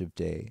approach of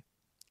day.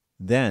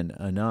 Then,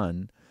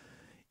 anon,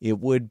 it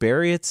would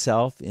bury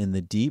itself in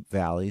the deep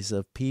valleys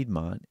of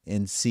Piedmont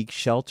and seek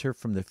shelter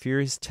from the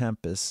furious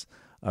tempests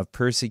of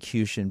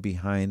persecution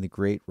behind the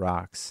great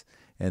rocks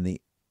and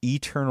the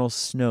eternal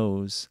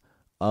snows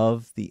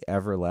of the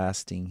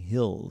everlasting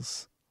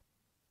hills.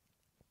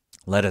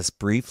 Let us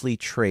briefly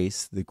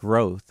trace the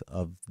growth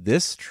of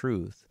this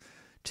truth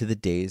to the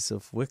days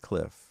of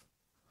Wycliffe.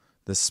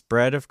 The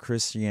spread of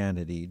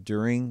Christianity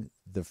during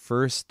the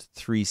first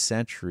 3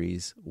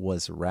 centuries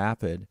was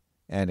rapid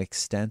and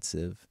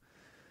extensive.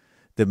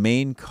 The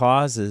main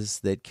causes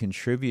that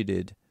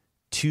contributed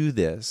to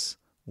this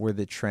were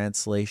the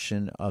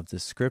translation of the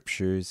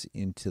scriptures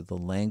into the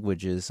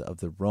languages of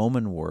the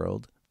Roman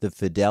world, the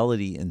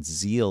fidelity and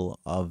zeal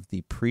of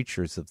the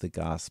preachers of the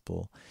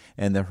gospel,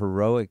 and the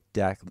heroic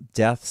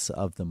deaths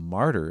of the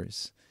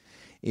martyrs.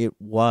 It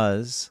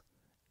was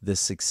the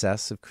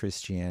success of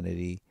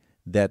Christianity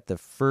that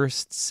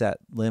first set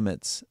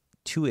limits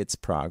to its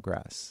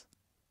progress.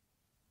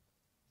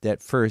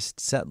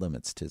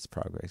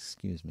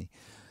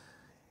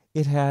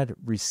 It had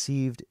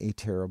received a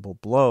terrible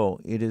blow,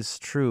 it is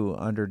true,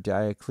 under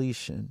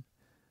Diocletian.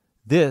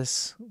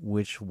 This,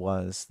 which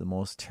was the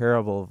most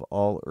terrible of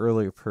all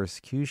earlier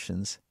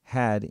persecutions,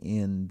 had,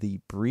 in the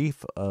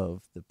brief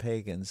of the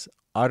pagans,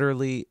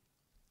 utterly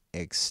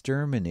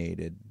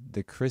exterminated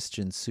the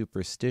Christian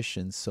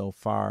superstition. So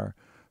far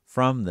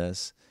from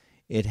this,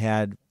 it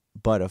had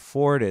but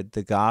afforded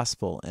the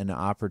gospel an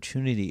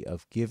opportunity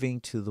of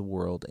giving to the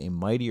world a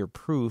mightier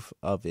proof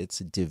of its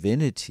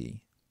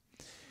divinity.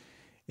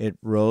 It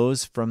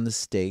rose from the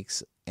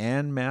stakes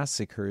and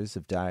massacres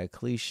of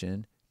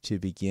Diocletian to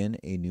begin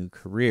a new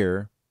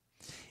career,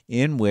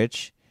 in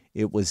which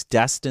it was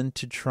destined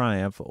to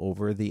triumph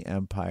over the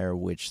empire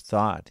which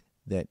thought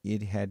that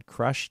it had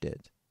crushed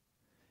it.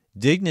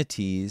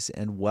 Dignities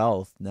and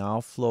wealth now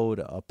flowed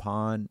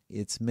upon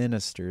its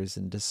ministers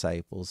and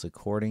disciples,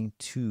 according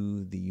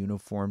to the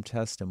uniform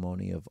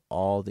testimony of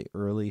all the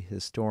early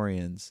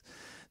historians.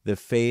 The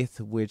faith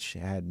which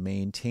had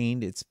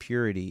maintained its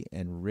purity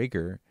and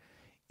rigor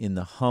in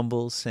the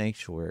humble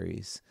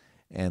sanctuaries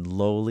and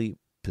lowly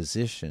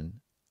position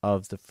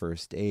of the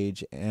first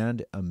age,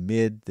 and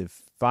amid the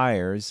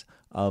fires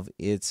of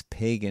its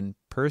pagan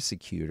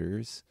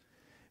persecutors,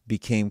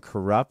 became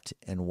corrupt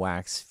and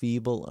waxed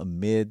feeble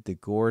amid the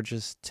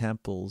gorgeous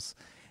temples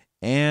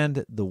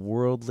and the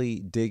worldly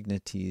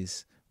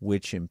dignities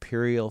which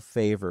imperial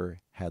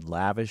favor had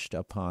lavished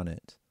upon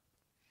it.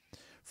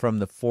 From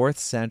the 4th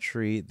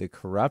century, the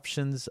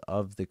corruptions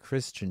of the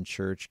Christian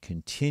church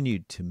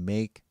continued to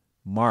make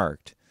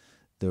marked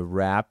the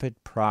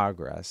rapid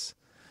progress.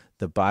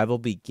 The Bible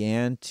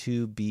began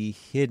to be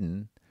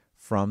hidden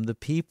from the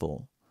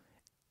people,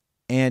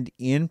 and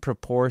in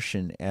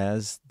proportion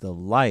as the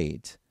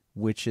light,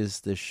 which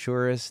is the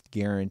surest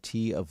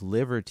guarantee of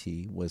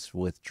liberty, was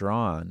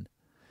withdrawn,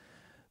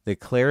 the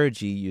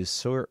clergy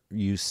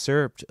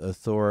usurped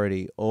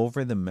authority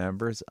over the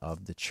members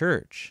of the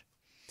church.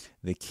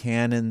 The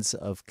canons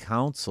of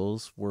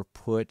councils were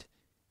put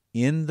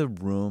in the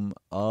room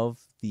of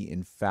the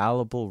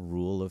infallible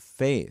rule of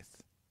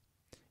faith,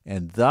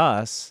 and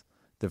thus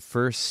the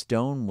first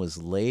stone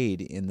was laid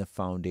in the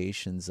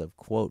foundations of,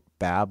 quote,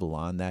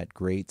 Babylon, that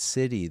great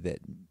city that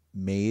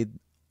made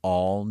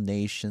all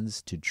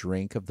nations to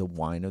drink of the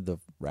wine of the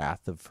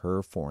wrath of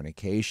her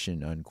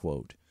fornication,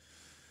 unquote.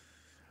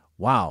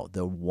 Wow,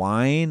 the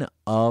wine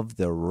of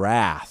the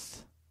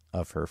wrath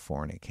of her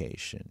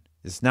fornication.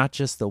 It's not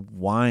just the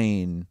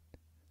wine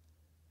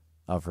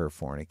of her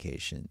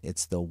fornication,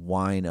 it's the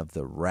wine of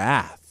the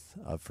wrath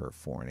of her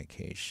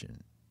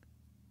fornication.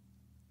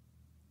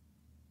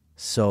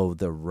 So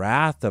the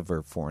wrath of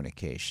her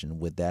fornication,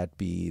 would that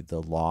be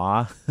the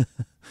law?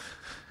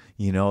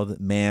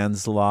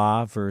 Man's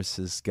law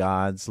versus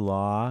God's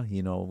law.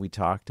 We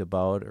talked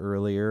about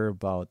earlier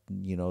about,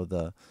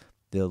 the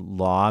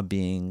law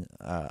being,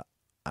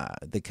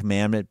 the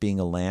commandment being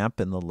a lamp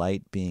and the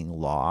light being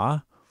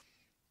law.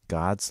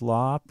 God's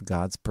law,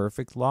 God's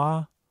perfect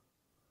law.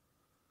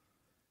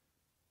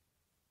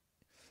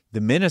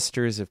 The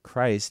ministers of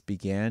Christ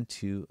began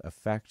to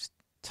affect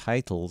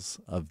titles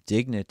of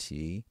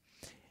dignity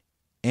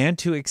and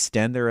to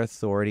extend their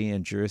authority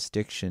and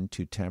jurisdiction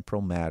to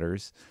temporal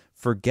matters,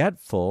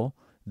 forgetful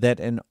that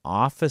an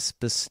office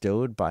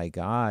bestowed by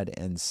God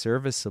and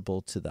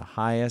serviceable to the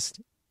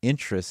highest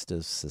interest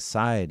of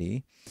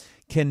society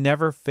can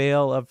never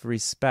fail of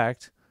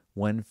respect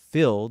when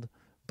filled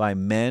by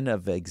men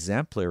of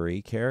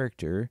exemplary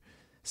character,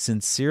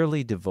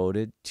 sincerely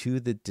devoted to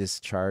the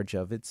discharge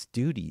of its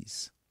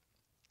duties.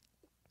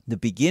 The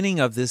beginning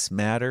of this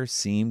matter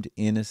seemed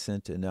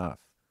innocent enough.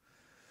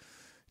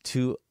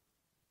 To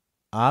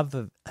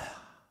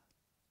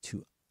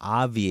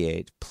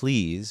obviate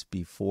pleas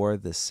before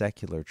the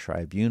secular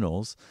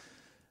tribunals,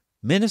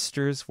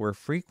 ministers were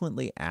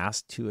frequently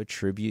asked to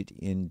attribute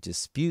in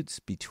disputes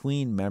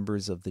between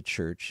members of the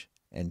church,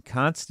 and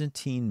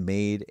Constantine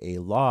made a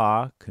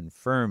law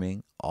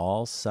confirming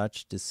all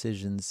such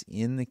decisions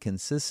in the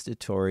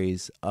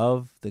consistories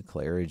of the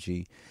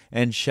clergy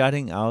and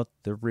shutting out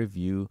the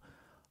review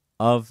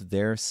of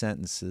their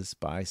sentences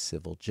by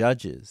civil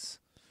judges.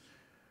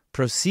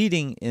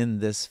 Proceeding in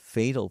this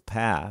fatal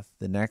path,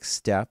 the next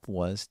step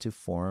was to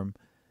form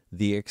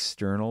the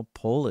external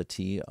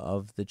polity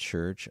of the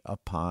church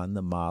upon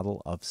the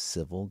model of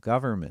civil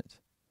government.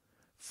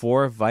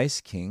 4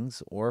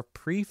 vice-kings or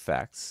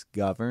prefects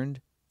governed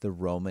the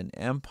Roman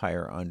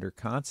Empire under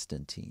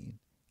Constantine.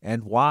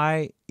 And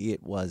why,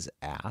 it was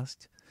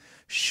asked,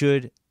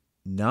 should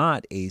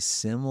not a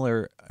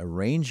similar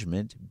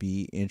arrangement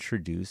be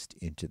introduced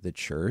into the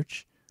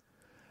church?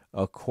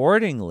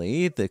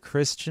 Accordingly, the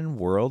Christian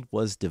world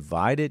was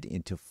divided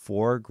into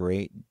 4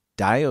 great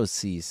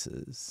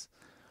dioceses.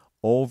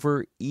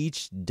 Over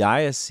each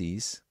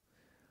diocese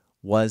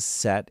was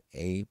set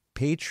a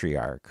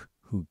patriarch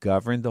who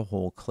governed the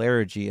whole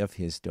clergy of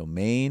his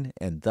domain,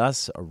 and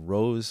thus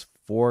arose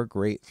 4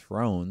 great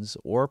thrones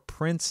or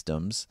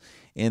princedoms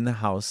in the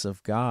house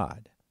of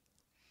God.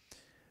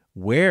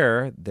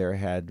 Where there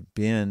had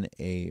been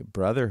a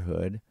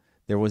brotherhood,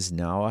 there was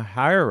now a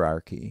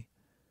hierarchy,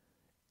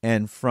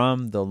 and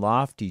from the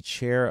lofty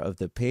chair of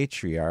the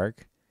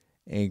patriarch,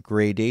 a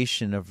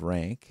gradation of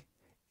rank,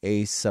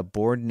 a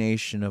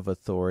subordination of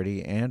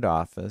authority and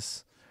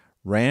office,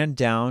 ran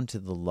down to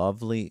the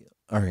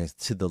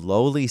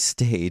lowly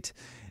state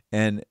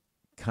and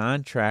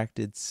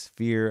contracted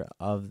sphere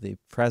of the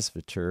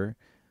presbyter.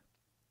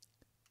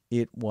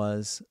 It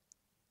was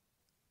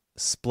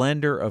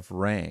splendor of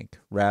rank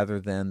rather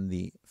than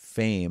the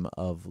fame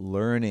of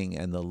learning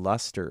and the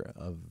luster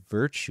of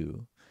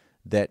virtue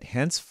that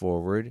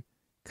henceforward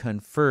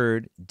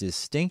conferred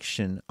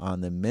distinction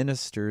on the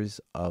ministers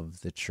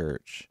of the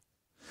church.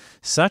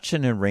 Such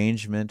an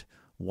arrangement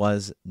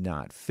was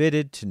not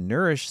fitted to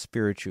nourish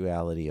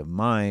spirituality of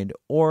mind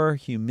or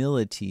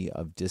humility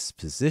of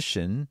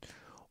disposition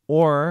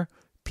or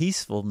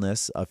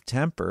peacefulness of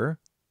temper.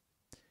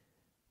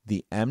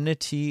 The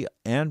enmity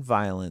and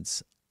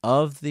violence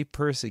of the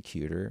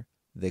persecutor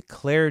the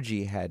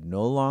clergy had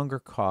no longer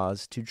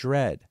cause to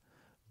dread,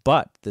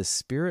 but the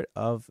spirit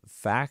of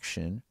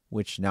faction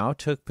which now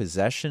took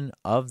possession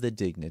of the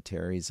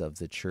dignitaries of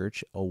the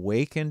church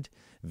awakened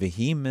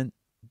vehement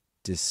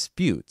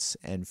disputes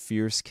and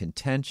fierce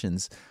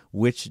contentions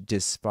which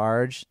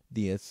disparaged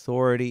the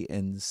authority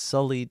and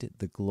sullied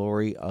the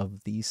glory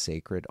of the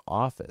sacred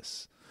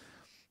office.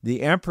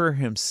 The emperor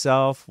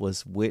himself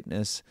was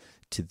witness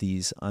to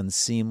these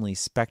unseemly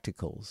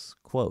spectacles.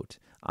 Quote,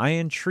 "I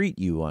entreat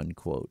you,"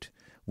 unquote,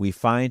 we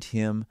find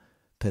him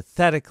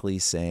pathetically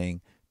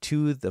saying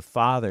to the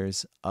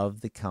fathers of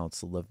the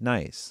Council of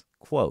Nice,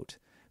 quote,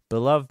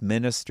 "Beloved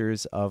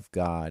ministers of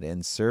God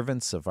and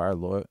servants of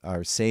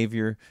our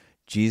Savior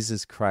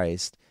Jesus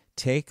Christ,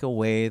 take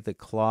away the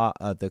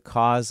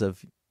cause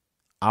of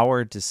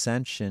our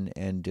dissension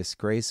and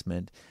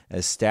disgracement,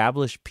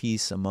 establish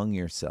peace among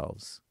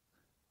yourselves,"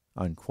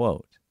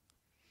 unquote.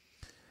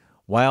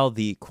 While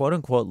the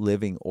quote-unquote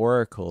living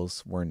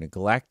oracles were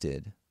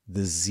neglected,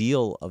 the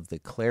zeal of the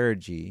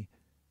clergy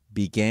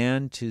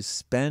began to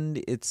spend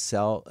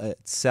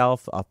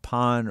itself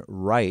upon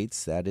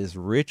rites, that is,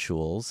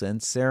 rituals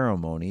and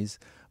ceremonies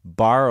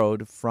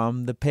borrowed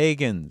from the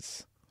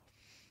pagans.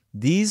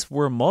 These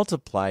were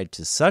multiplied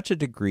to such a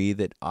degree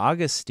that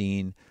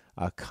Augustine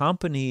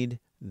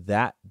accompanied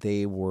that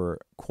they were,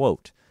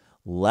 quote,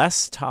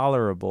 "less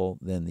tolerable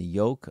than the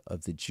yoke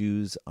of the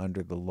Jews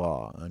under the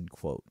law,"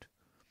 unquote.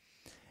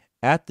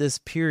 At this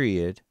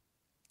period,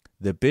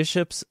 the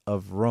bishops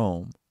of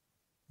Rome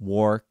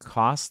wore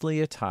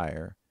costly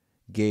attire,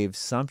 gave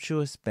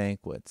sumptuous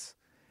banquets,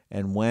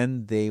 and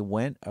when they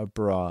went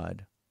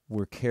abroad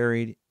were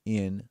carried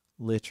in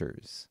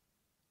litters.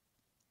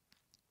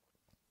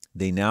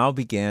 They now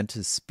began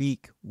to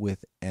speak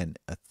with an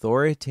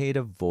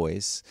authoritative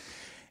voice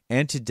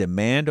and to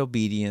demand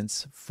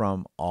obedience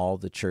from all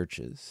the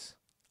churches.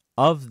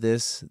 Of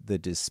this, the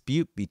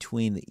dispute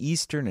between the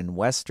Eastern and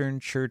Western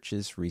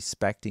churches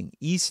respecting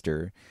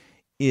Easter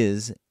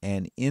is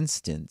an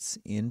instance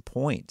in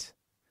point.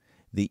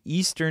 The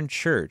Eastern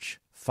Church,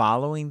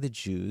 following the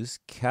Jews,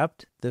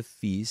 kept the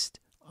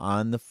feast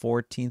on the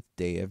 14th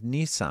day of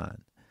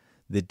Nisan,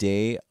 the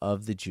day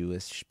of the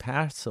Jewish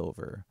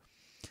Passover.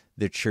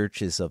 The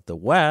churches of the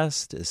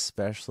West,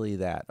 especially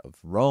that of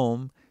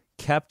Rome,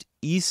 kept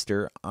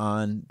Easter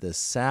on the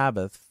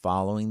Sabbath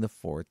following the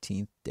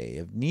 14th day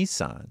of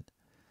Nisan.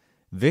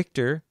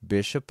 Victor,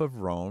 Bishop of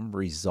Rome,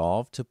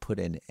 resolved to put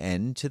an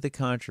end to the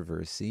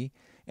controversy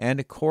and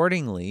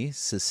accordingly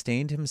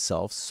sustained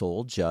himself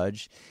sole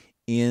judge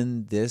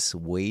in this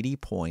weighty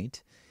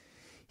point.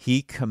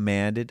 He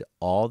commanded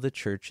all the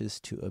churches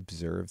to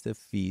observe the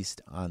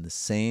feast on the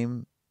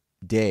same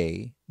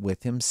day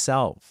with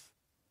himself.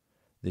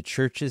 The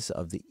churches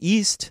of the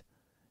East,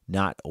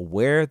 not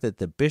aware that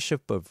the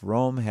Bishop of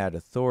Rome had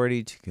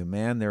authority to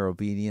command their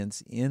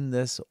obedience in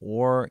this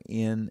or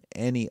in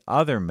any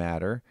other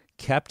matter,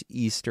 kept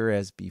Easter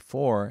as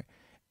before,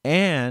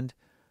 and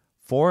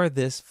for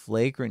this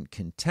flagrant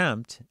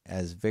contempt,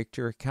 as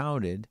Victor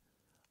accounted,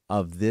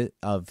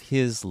 of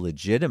his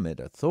legitimate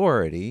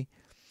authority,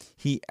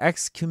 he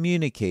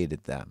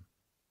excommunicated them.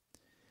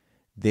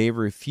 They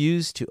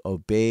refused to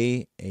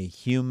obey a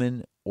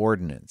human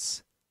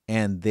ordinance,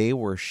 and they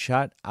were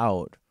shut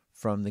out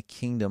from the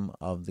kingdom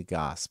of the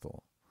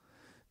gospel.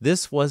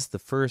 This was the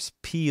first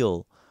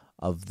peal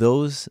of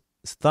those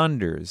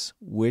thunders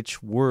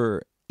which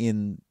were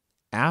in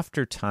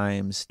after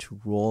times to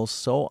roll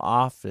so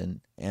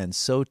often and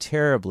so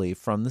terribly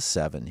from the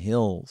 7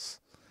 hills.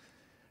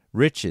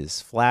 Riches,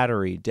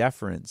 flattery,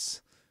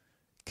 deference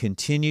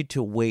continued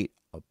to wait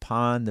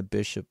upon the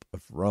Bishop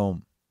of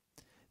Rome.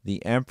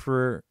 The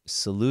emperor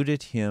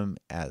saluted him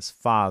as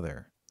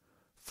father.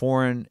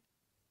 Foreign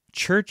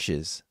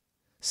churches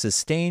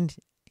sustained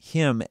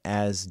him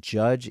as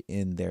judge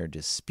in their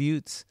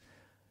disputes.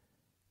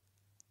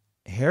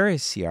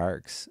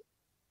 Heresiarchs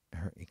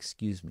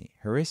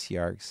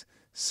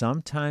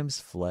sometimes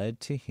fled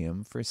to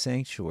him for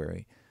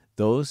sanctuary.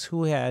 Those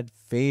who had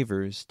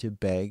favors to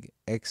beg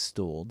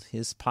extolled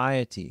his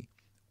piety,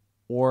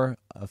 or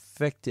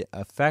affected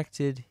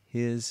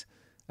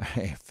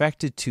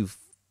to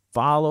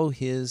follow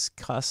his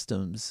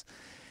customs,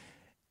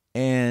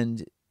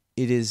 and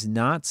it is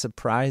not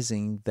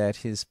surprising that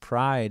his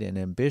pride and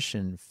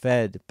ambition,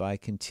 fed by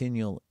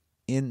continual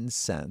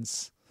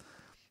incense,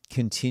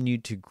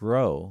 continued to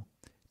grow,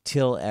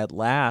 till at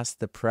last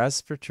the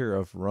presbyter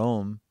of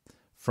Rome,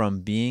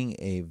 from being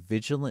a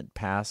vigilant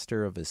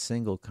pastor of a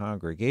single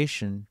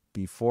congregation,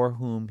 before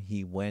whom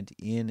he went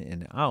in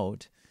and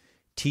out,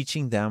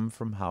 teaching them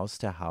from house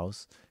to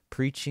house,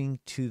 preaching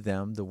to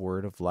them the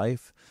word of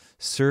life,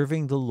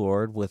 serving the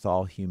Lord with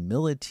all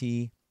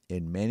humility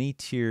in many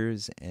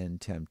tears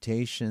and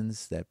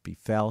temptations that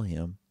befell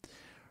him,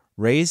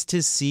 raised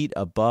his seat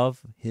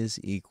above his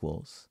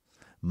equals,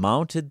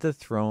 mounted the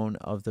throne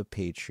of the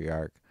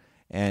patriarch,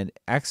 and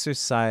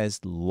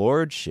exercised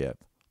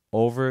lordship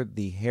over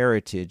the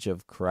heritage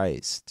of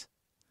Christ.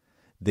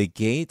 The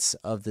gates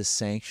of the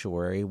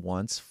sanctuary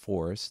once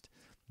forced,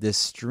 the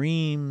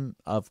stream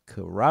of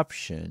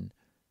corruption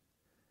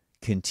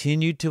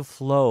continued to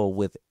flow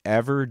with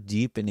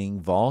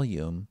ever-deepening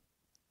volume.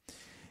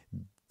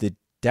 The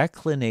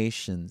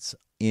declinations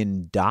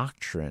in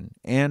doctrine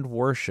and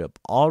worship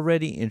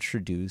already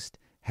introduced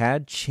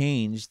had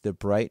changed the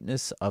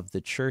brightness of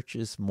the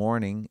church's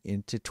morning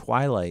into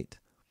twilight.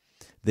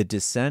 The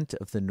descent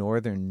of the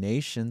northern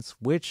nations,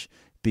 which,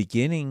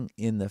 beginning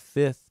in the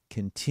 5th,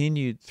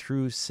 continued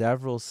through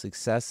several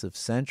successive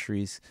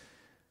centuries,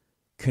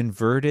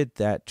 converted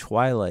that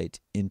twilight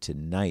into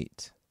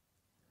night.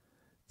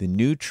 The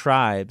new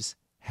tribes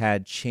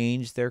had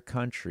changed their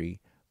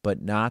country,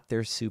 but not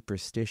their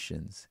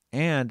superstitions,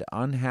 and,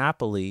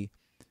 unhappily,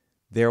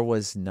 there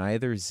was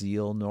neither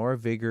zeal nor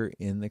vigor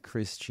in the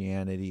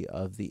Christianity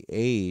of the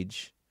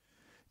age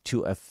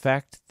to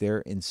effect their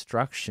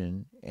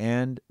instruction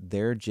and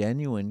their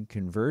genuine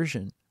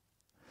conversion.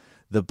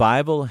 The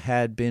Bible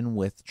had been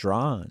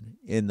withdrawn.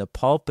 In the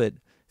pulpit,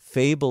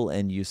 fable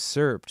and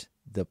usurped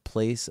the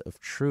place of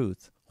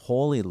truth.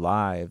 Holy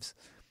lives,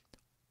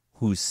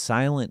 whose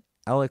silent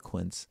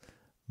eloquence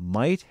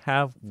might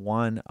have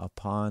won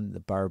upon the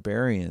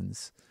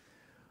barbarians,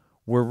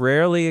 were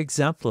rarely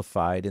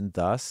exemplified, and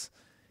thus,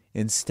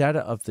 instead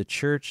of the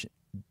church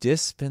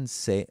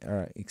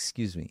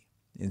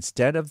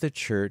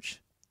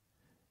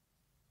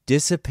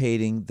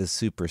dissipating the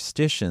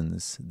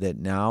superstitions that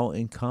now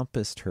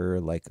encompassed her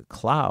like a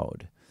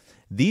cloud,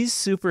 these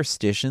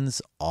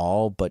superstitions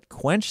all but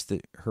quenched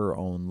her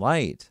own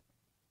light.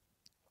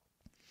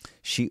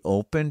 She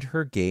opened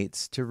her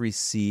gates to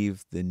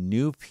receive the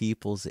new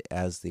peoples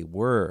as they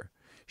were.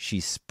 She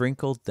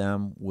sprinkled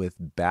them with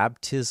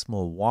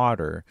baptismal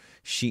water.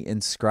 She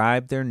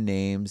inscribed their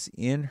names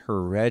in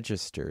her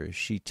register.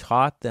 She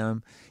taught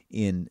them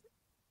in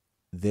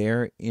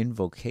their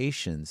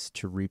invocations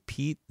to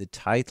repeat the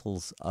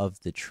titles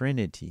of the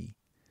Trinity.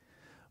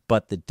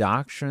 But the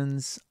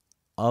doctrines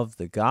of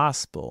the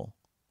gospel,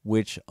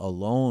 which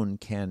alone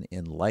can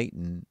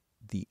enlighten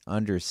the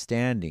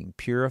understanding,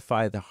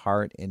 purify the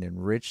heart, and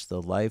enrich the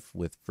life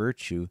with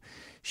virtue,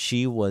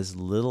 she was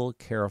little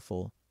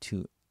careful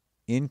to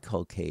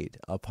inculcate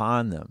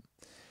upon them.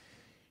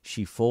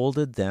 She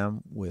folded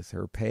them with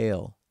her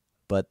pale,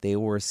 but they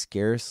were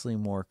scarcely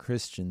more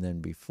Christian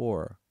than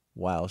before,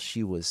 while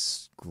she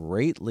was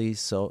greatly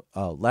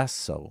less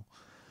so.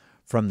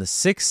 From the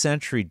 6th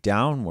century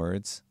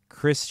downwards,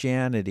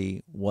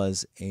 Christianity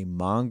was a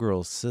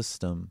mongrel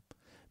system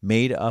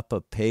made up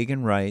of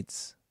pagan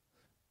rites,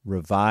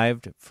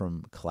 revived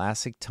from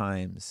classic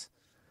times,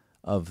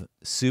 of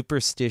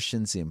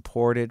superstitions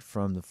imported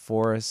from the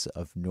forests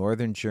of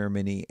northern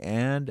Germany,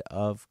 and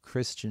of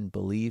Christian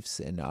beliefs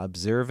and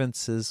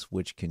observances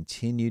which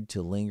continued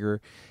to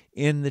linger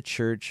in the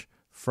church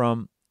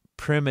from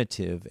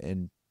primitive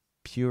and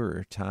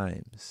purer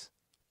times.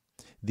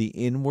 The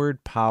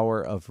inward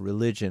power of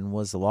religion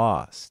was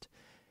lost,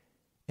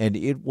 and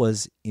it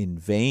was in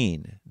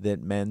vain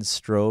that men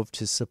strove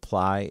to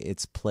supply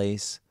its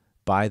place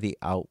by the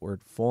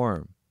outward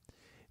form.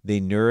 They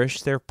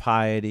nourished their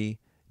piety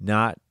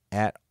not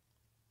at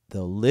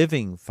the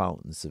living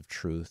fountains of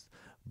truth,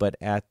 but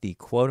at the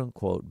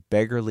quote-unquote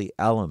beggarly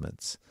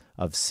elements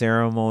of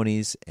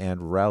ceremonies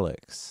and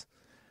relics,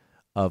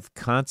 of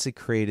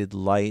consecrated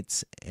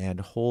lights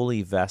and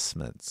holy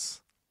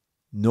vestments.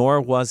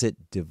 Nor was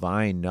it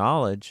divine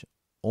knowledge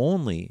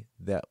only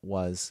that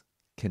was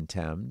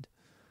contemned.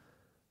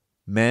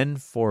 Men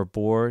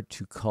forbore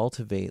to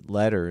cultivate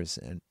letters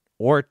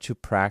or to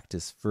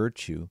practice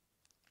virtue.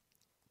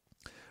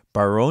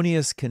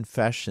 Baronius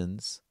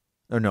confesses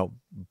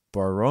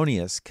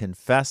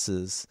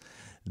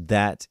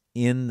that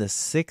in the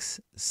 6th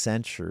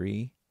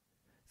century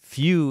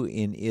few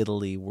in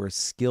Italy were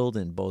skilled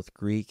in both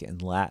Greek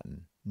and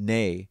Latin.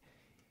 Nay,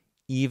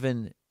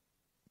 even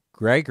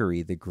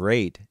Gregory the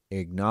Great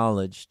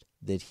acknowledged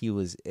that he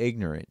was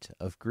ignorant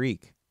of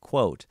Greek.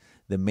 Quote,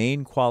 the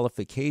main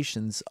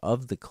qualifications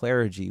of the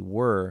clergy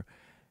were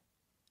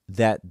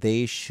that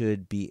they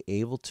should be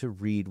able to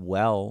read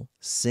well,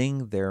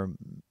 sing their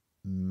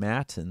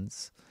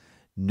matins,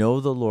 know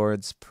the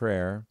Lord's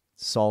Prayer,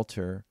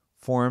 Psalter,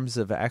 forms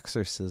of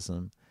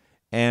exorcism,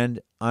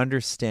 and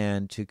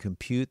understand to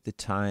compute the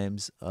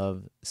times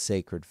of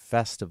sacred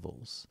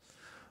festivals.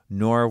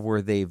 Nor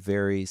were they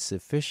very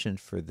sufficient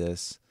for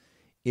this,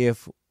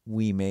 if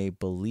we may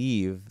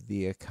believe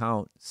the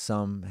account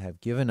some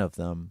have given of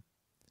them.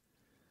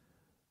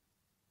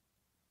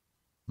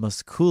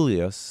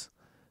 Musculius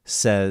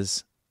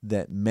says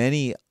that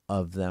many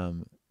of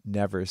them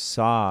never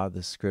saw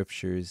the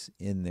scriptures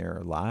in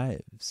their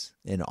lives,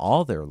 in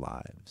all their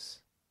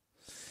lives.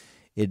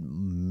 It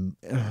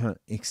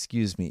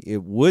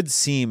would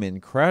seem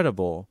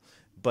incredible,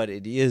 but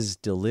it is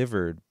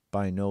delivered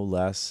by no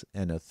less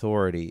an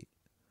authority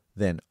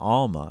than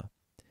Alma,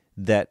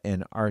 that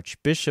an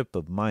archbishop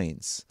of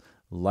Mainz,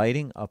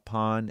 lighting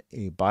upon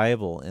a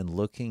Bible and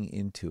looking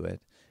into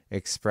it,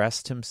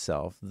 expressed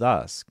himself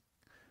thus,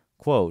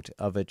 quote,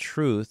 of a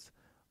truth,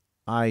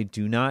 I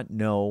do not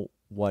know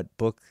what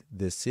book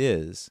this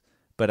is,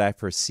 but I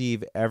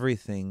perceive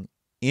everything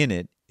in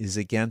it is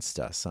against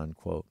us,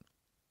 unquote.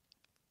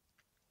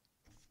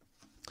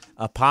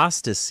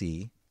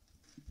 Apostasy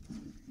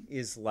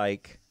is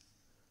like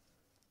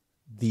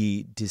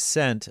the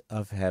descent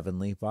of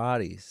heavenly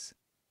bodies.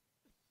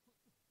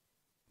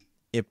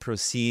 It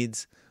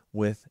proceeds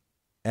with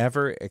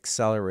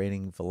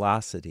ever-accelerating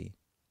velocity.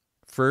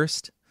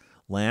 First,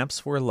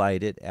 lamps were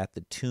lighted at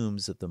the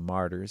tombs of the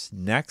martyrs.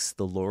 Next,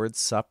 the Lord's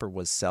Supper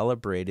was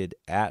celebrated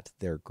at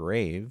their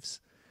graves.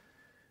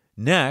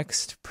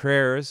 Next,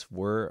 prayers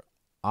were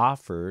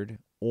offered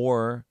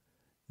or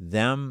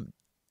them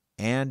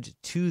and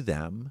to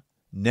them.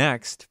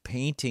 Next,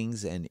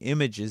 paintings and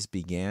images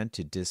began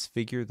to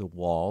disfigure the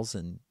walls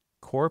and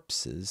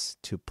corpses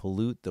to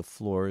pollute the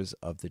floors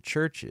of the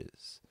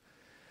churches.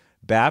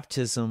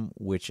 Baptism,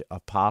 which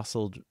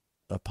apostles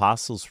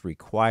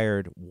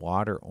required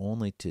water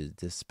only to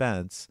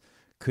dispense,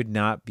 could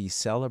not be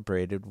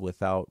celebrated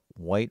without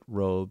white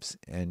robes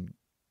and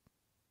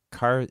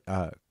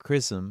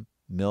chrism,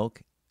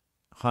 milk,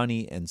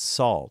 honey, and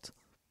salt.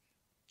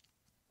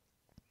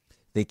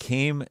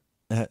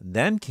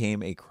 Then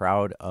came a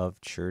crowd of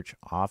church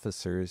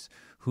officers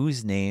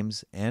whose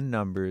names and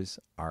numbers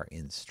are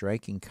in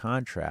striking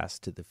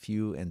contrast to the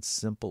few and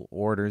simple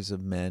orders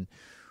of men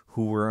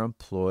who were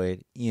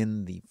employed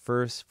in the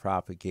first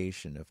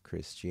propagation of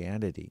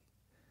Christianity.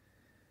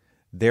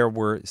 There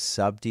were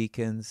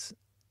subdeacons,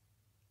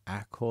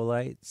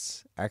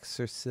 acolytes,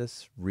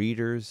 exorcists,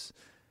 readers,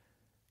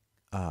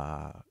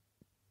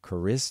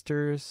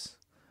 choristers,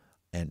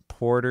 and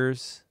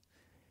porters,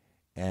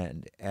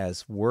 and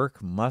as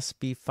work must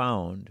be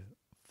found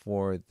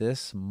for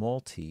this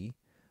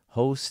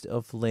multi-host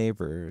of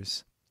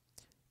laborers,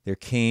 there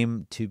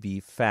came to be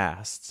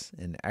fasts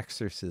and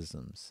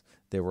exorcisms.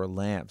 There were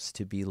lamps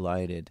to be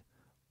lighted,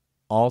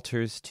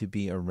 altars to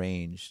be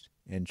arranged,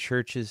 and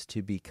churches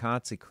to be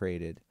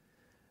consecrated.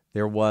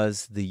 There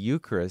was the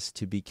Eucharist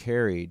to be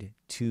carried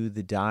to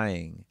the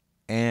dying,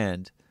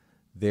 and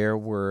there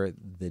were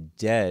the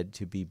dead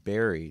to be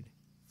buried,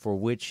 for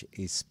which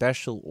a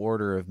special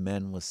order of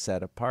men was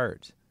set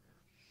apart.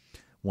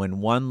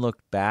 When one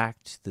looked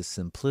back to the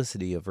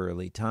simplicity of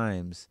early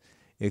times,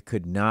 it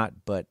could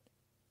not but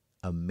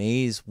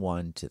amaze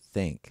one to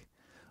think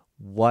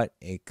what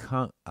a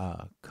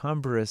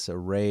cumbrous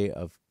array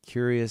of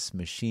curious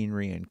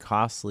machinery and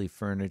costly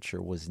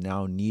furniture was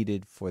now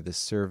needed for the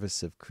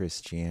service of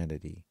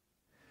Christianity.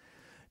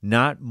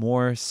 Not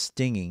more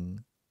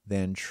stinging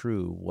than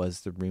true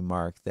was the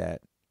remark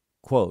that,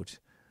 quote,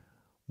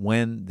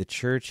 when the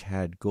church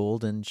had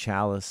golden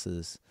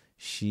chalices,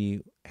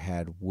 she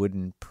had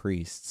wooden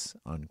priests,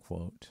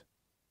 unquote.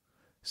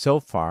 So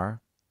far,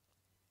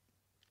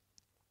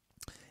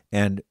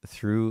 and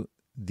through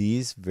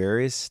these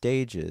various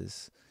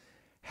stages,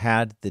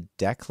 had the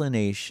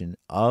declination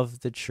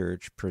of the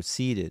church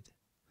proceeded.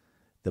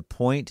 The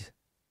point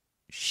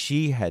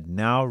she had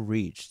now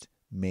reached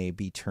may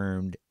be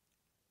termed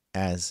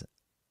an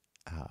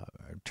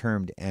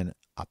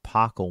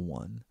apocal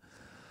one.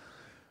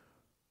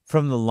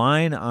 From the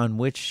line on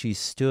which she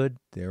stood,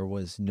 there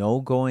was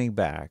no going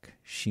back.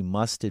 She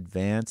must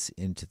advance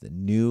into the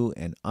new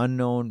and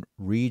unknown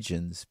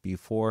regions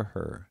before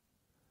her,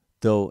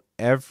 though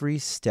every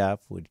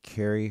step would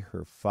carry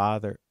her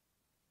farther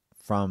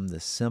from the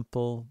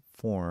simple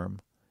form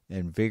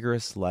and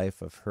vigorous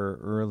life of her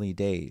early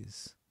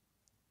days.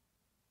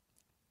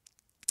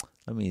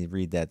 Let me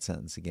read that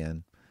sentence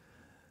again.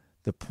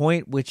 The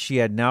point which she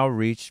had now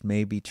reached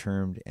may be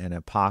termed an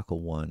apocal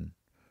one.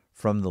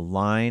 From the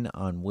line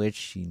on which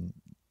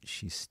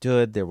she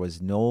stood, there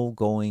was no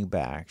going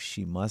back.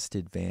 She must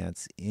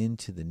advance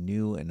into the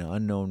new and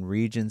unknown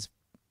regions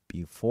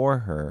before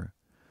her,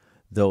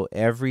 though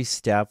every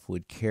step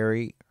would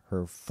carry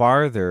her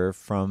farther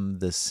from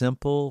the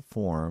simple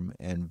form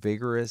and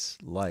vigorous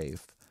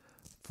life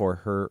for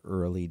her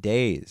early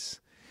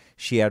days.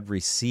 She had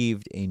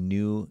received a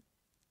new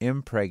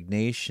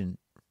impregnation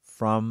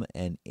from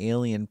an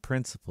alien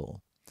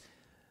principle,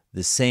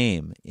 the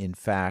same, in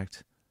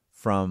fact,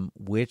 from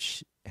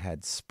which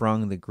had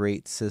sprung the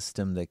great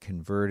system that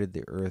converted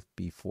the earth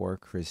before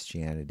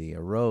Christianity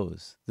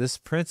arose. This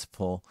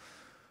principle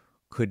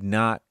could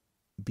not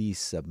be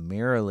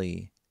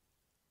summarily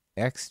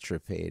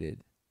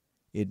extirpated.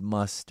 It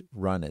must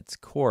run its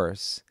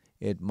course.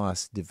 It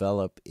must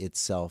develop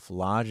itself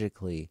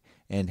logically,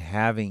 and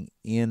having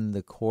in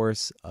the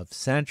course of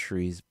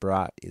centuries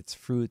brought its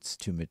fruits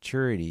to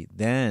maturity,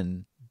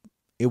 then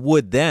it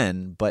would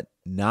then, but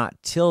not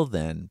till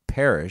then,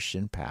 perish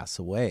and pass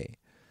away.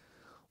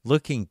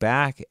 Looking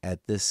back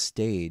at this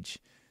stage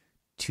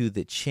to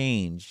the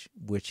change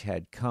which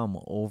had come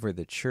over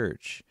the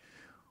church,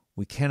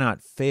 we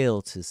cannot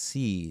fail to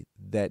see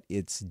that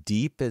its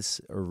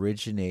deepest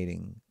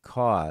originating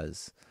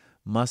cause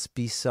must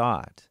be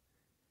sought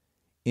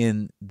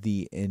in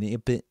the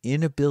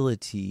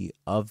inability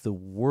of the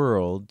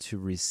world to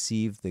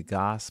receive the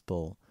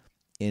gospel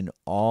in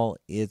all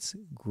its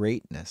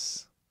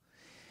greatness.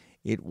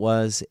 It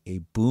was a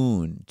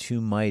boon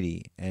too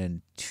mighty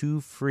and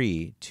too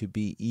free to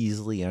be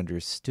easily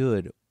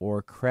understood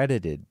or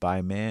credited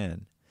by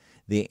man.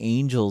 The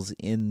angels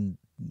in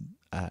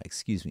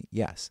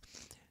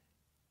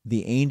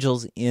the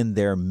angels in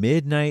their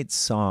midnight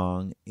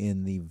song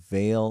in the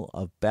vale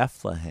of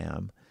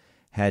Bethlehem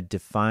had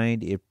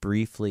defined it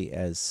briefly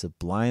as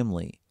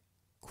sublimely,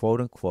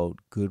 quote-unquote,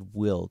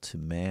 goodwill to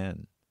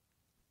man.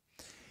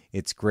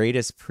 Its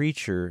greatest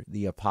preacher,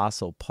 the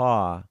Apostle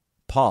Paul,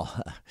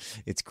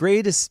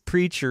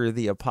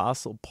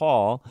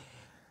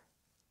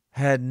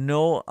 had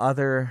no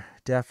other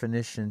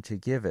definition to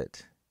give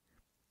it.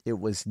 It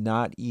was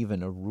not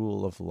even a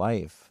rule of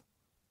life,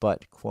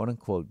 but,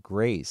 quote-unquote,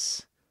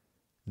 grace,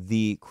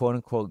 the,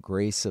 quote-unquote,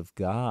 grace of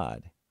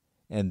God,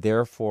 and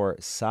therefore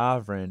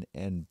sovereign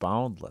and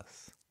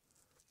boundless.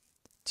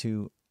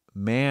 To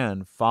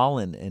man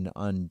fallen and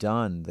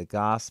undone, the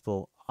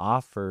gospel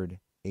offered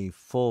a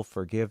full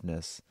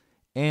forgiveness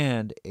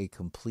and a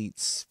complete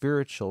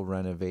spiritual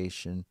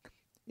renovation,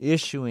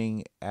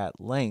 issuing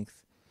at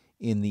length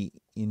in the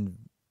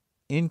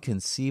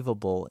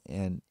inconceivable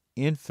and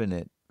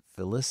infinite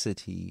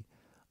felicity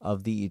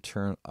of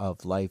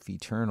life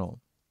eternal.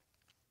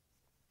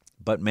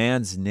 But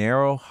man's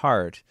narrow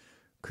heart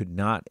could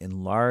not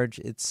enlarge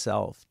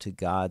itself to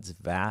God's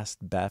vast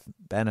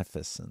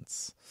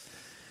beneficence.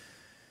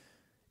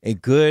 A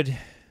good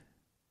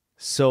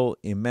so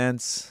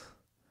immense,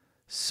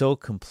 so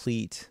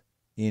complete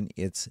in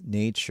its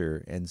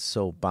nature, and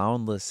so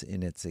boundless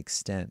in its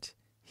extent,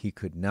 he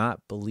could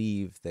not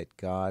believe that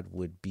God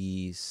would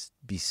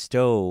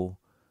bestow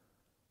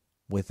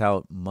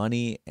without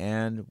money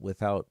and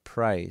without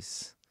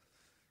price.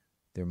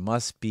 There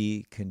must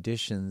be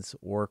conditions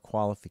or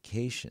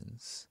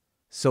qualifications.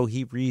 So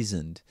he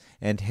reasoned,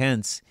 and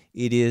hence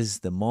it is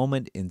the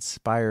moment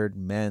inspired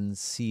men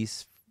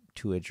cease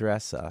to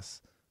address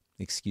us.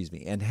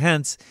 And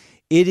hence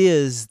it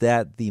is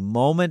that the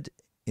moment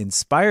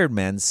inspired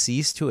men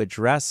cease to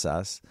address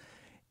us,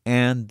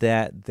 and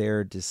that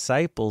their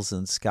disciples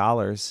and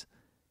scholars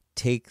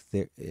take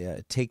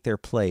their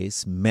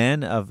place,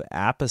 men of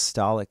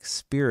apostolic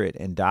spirit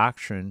and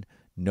doctrine,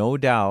 no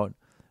doubt,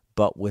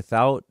 but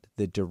without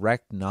the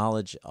direct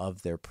knowledge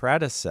of their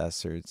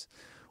predecessors,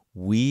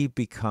 we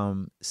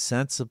become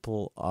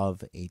sensible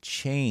of a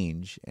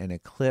change. An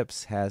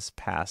eclipse has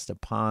passed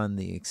upon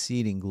the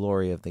exceeding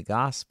glory of the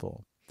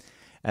gospel.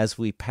 As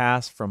we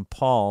pass from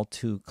Paul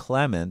to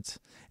Clement,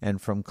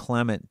 and from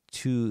Clement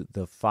to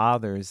the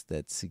fathers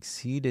that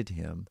succeeded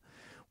him,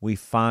 we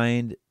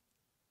find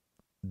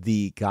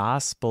the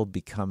gospel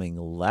becoming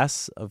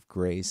less of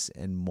grace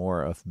and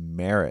more of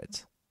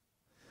merit.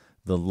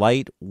 The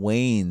light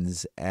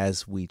wanes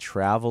as we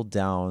travel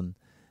down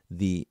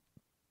the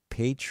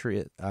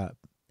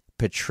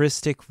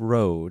patristic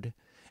road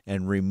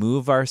and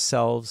remove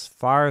ourselves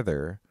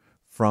farther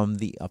from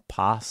the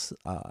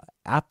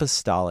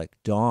apostolic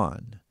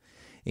dawn.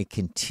 It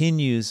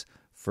continues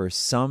for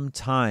some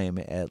time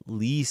at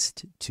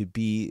least to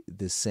be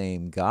the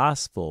same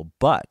gospel,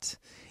 but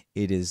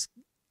its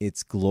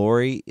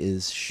glory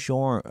is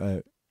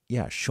shorn,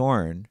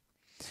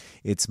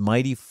 its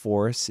mighty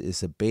force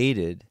is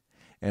abated,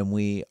 and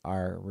we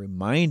are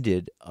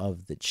reminded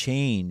of the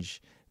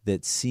change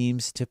that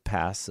seems to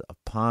pass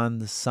upon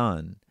the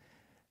Son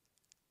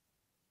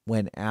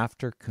when,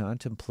 after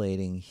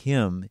contemplating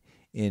him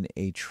in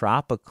a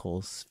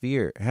tropical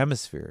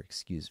hemisphere,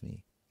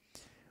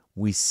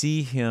 we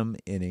see him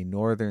in a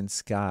northern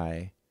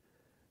sky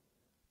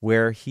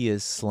where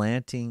his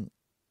slanting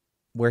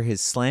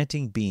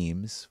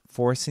beams,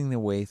 forcing their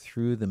way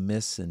through the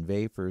mists and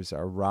vapors,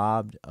 are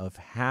robbed of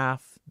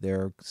half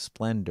their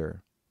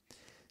splendor.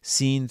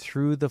 Seen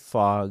through the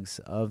fogs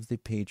of the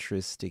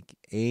patristic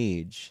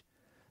age,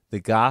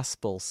 the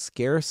gospel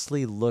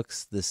scarcely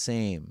looks the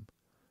same,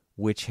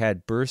 which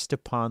had burst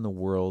upon the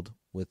world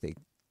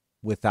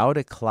without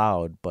a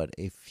cloud but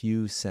a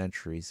few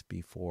centuries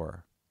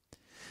before.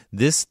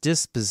 This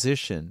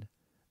disposition,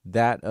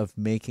 that of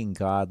making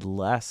God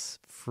less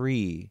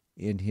free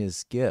in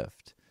his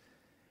gift,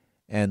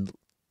 and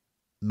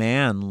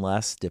man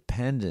less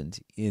dependent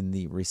in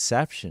the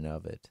reception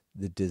of it,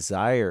 the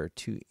desire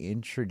to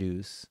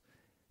introduce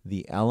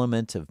the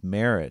element of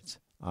merit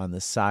on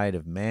the side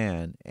of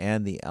man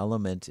and the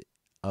element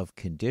of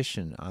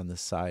condition on the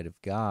side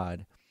of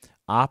God,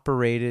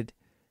 operated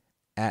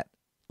at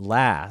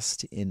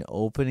last in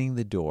opening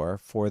the door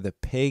for the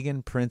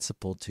pagan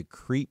principle to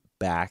creep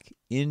back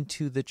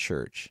into the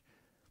church.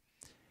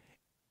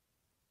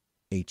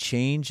 A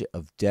change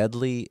of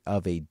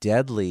a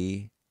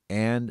deadly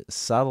and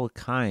subtle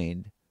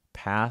kind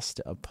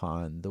passed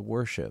upon the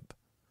worship.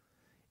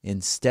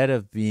 Instead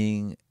of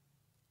being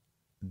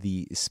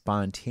the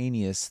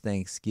spontaneous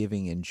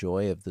thanksgiving and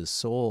joy of the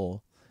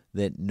soul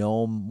that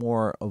no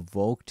more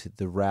evoked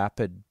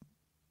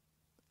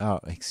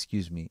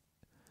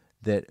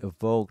that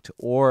evoked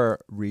or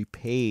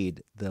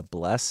repaid the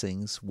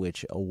blessings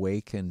which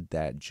awakened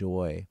that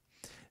joy,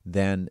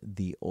 than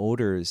the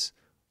odors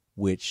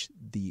which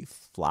the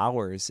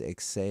flowers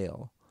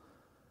exhale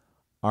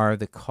are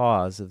the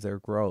cause of their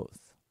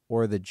growth,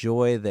 or the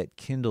joy that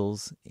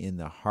kindles in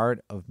the heart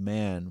of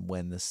man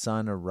when the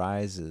sun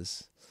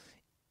arises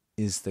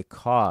is the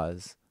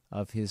cause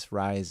of his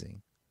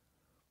rising.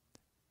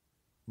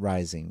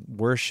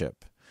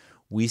 Worship,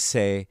 we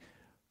say,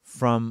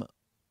 from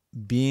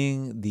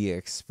being the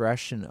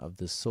expression of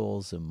the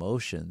soul's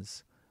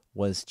emotions,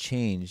 was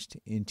changed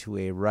into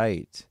a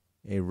rite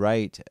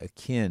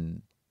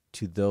akin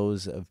to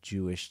those of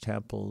Jewish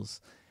temples,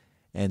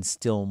 and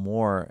still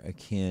more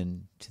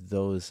akin to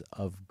those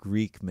of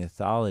Greek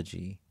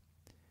mythology,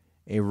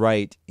 a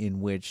rite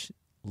in which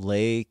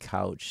lay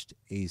couched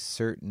a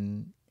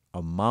certain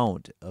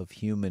amount of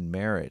human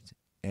merit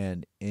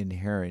and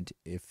inherent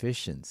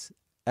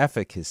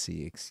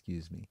efficacy,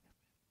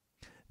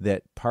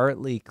 that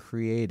partly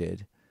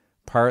created,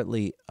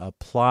 partly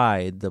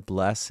applied the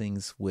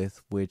blessings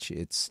with which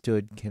it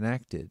stood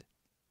connected.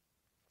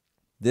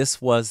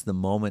 This was the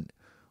moment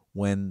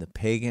when the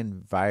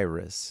pagan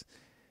virus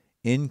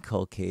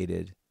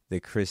inculcated the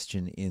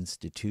Christian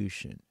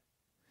institution.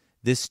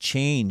 This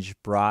change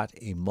brought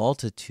a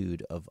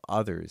multitude of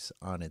others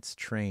on its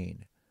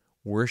train,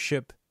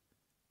 worship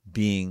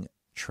being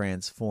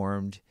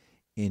transformed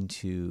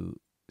into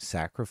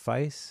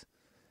sacrifice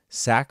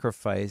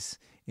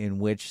in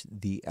which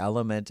the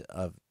element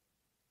of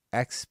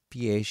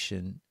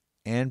expiation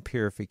and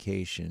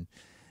purification,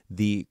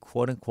 the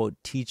quote-unquote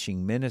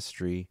teaching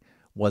ministry,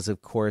 was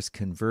of course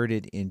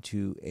converted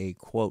into a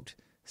quote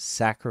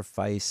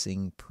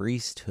sacrificing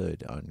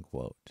priesthood,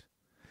 unquote.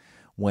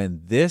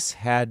 When this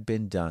had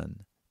been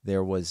done,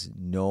 there was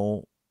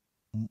no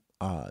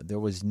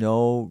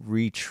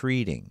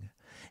retreating.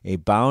 A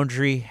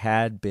boundary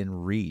had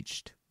been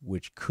reached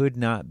which could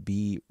not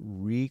be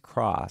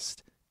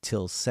recrossed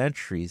till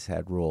centuries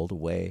had rolled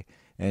away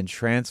and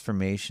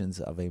transformations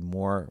of a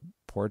more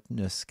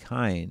portentous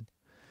kind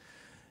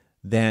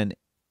than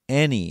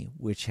any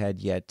which had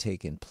yet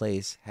taken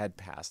place had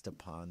passed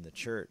upon the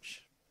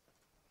church.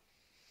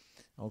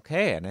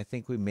 Okay, and I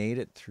think we made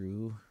it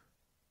through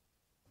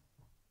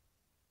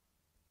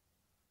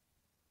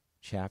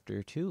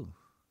chapter 2.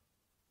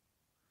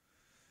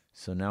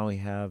 So now we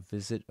have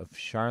visit of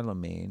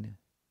Charlemagne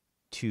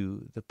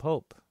to the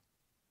Pope.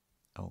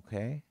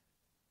 Okay?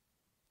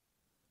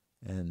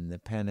 And the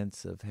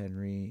penance of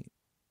Henry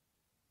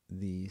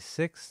the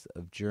Sixth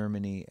of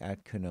Germany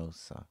at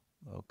Canossa.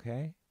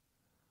 Okay?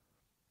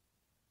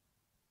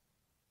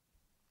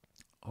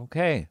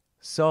 Okay,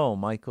 so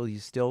Michael, you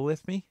still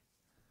with me?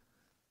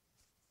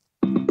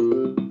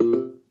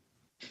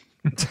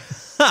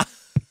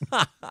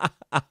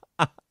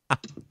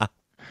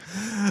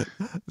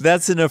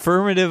 That's an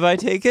affirmative, I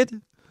take it?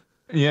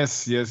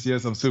 Yes,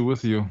 I'm still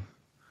with you.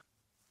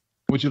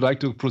 Would you like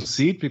to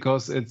proceed?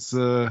 Because it's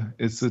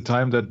the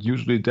time that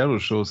usually Daryl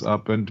shows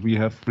up, and we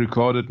have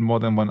recorded more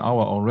than 1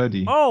 hour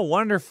already. Oh,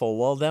 wonderful.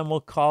 Well, then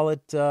we'll call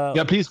it.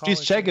 Yeah, please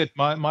check it.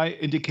 My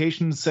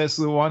indication says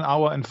 1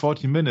 hour and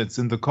 40 minutes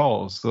in the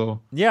call.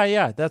 So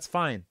yeah, that's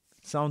fine.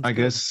 Sounds I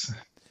good. guess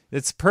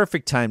It's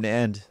perfect time to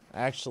end,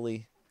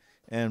 actually.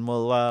 And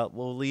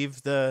we'll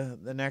leave the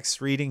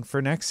next reading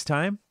for next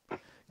time.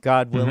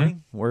 God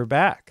willing, we're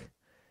back.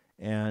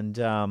 And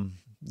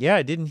yeah,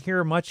 I didn't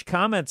hear much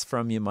comments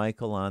from you,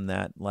 Michael, on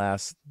that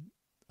last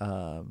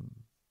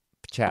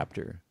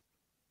chapter.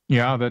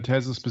 Yeah, that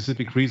has a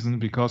specific reason,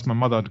 because my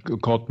mother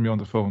called me on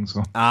the phone.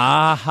 So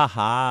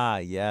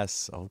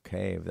Yes,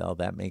 okay. Well,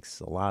 that makes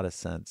a lot of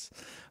sense.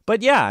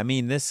 But yeah, I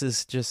mean, this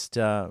is just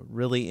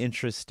really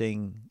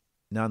interesting,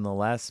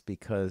 nonetheless,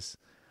 because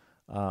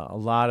a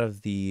lot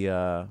of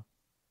the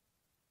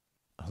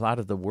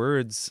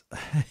words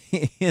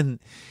in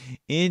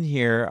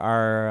here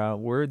are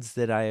words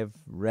that I have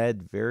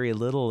read very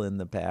little in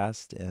the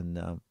past,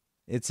 and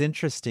it's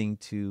interesting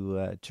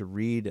to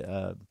read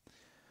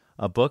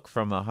a book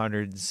from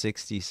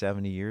 160,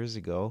 70 years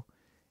ago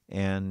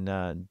and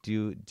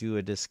do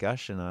a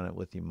discussion on it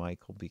with you,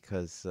 Michael,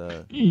 because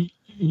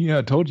yeah,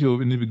 I told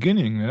you in the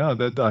beginning,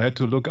 that I had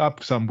to look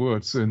up some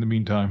words in the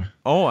meantime.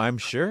 Oh, I'm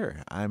sure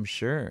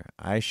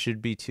I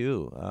should be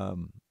too.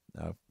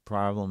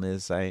 Problem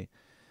is I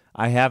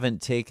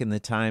haven't taken the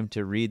time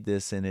to read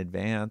this in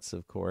advance,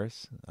 of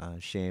course.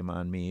 Shame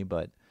on me,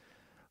 but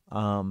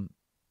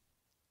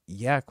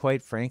yeah,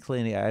 quite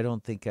frankly, I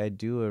don't think I'd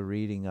do a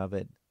reading of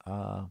it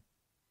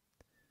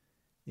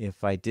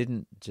if I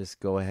didn't just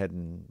go ahead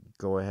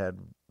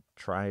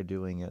try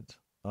doing it.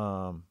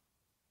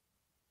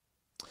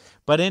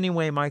 But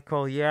anyway,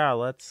 Michael, yeah,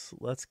 let's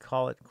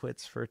call it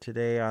quits for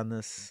today on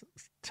this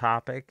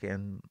topic,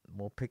 and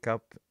we'll pick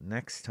up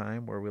next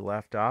time where we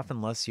left off,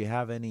 unless you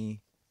have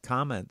any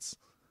comments.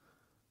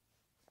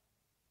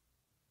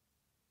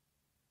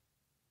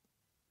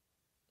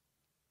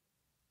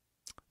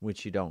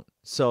 Which you don't.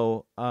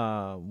 So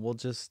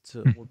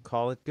we'll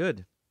call it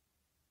good.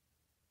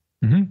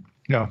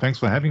 Yeah, thanks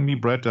for having me,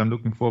 Brett. I'm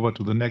looking forward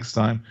to the next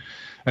time.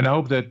 And I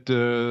hope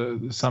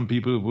that some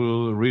people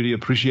will really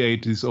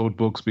appreciate these old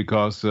books,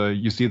 because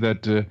you see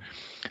that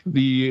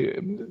the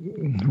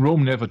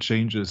Rome never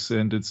changes,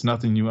 and it's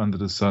nothing new under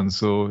the sun.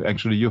 So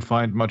actually you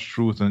find much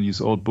truth in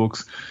these old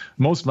books,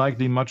 most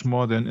likely much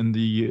more than in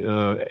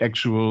the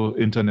actual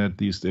internet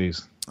these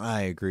days.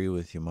 I agree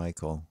with you,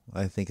 Michael.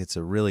 I think it's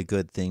a really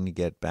good thing to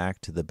get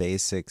back to the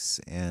basics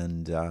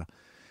and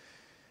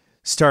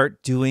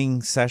start doing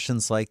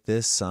sessions like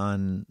this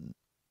on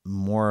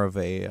more of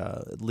a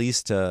at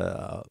least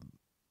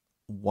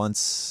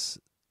once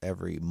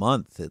every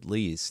month, at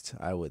least,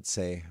 I would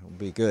say would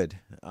be good.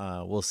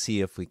 We'll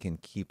see if we can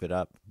keep it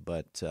up,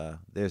 but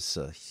there's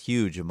a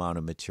huge amount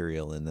of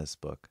material in this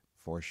book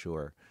for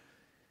sure,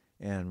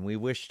 and we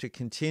wish to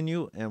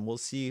continue, and we'll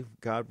see,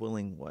 God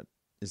willing, what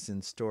is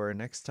in store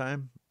next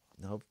time.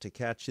 Hope to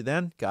catch you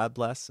then. God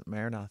bless.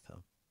 Maranatha.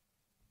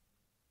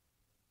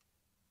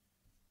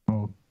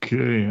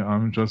 Okay,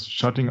 I'm just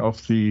shutting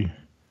off the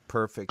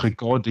perfect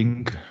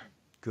recording.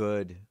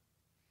 Good.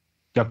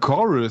 Yeah,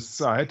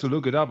 chorus. I had to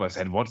look it up. I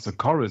said, "What's a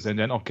chorus?" And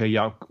then, okay,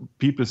 yeah,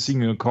 people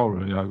singing a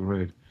chorus. Yeah,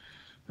 great.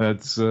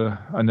 That's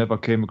I never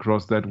came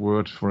across that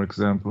word, for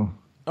example.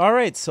 All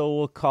right, so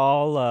we'll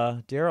call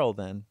Daryl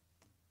then.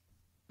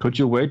 Could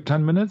you wait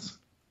 10 minutes?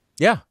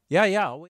 Yeah.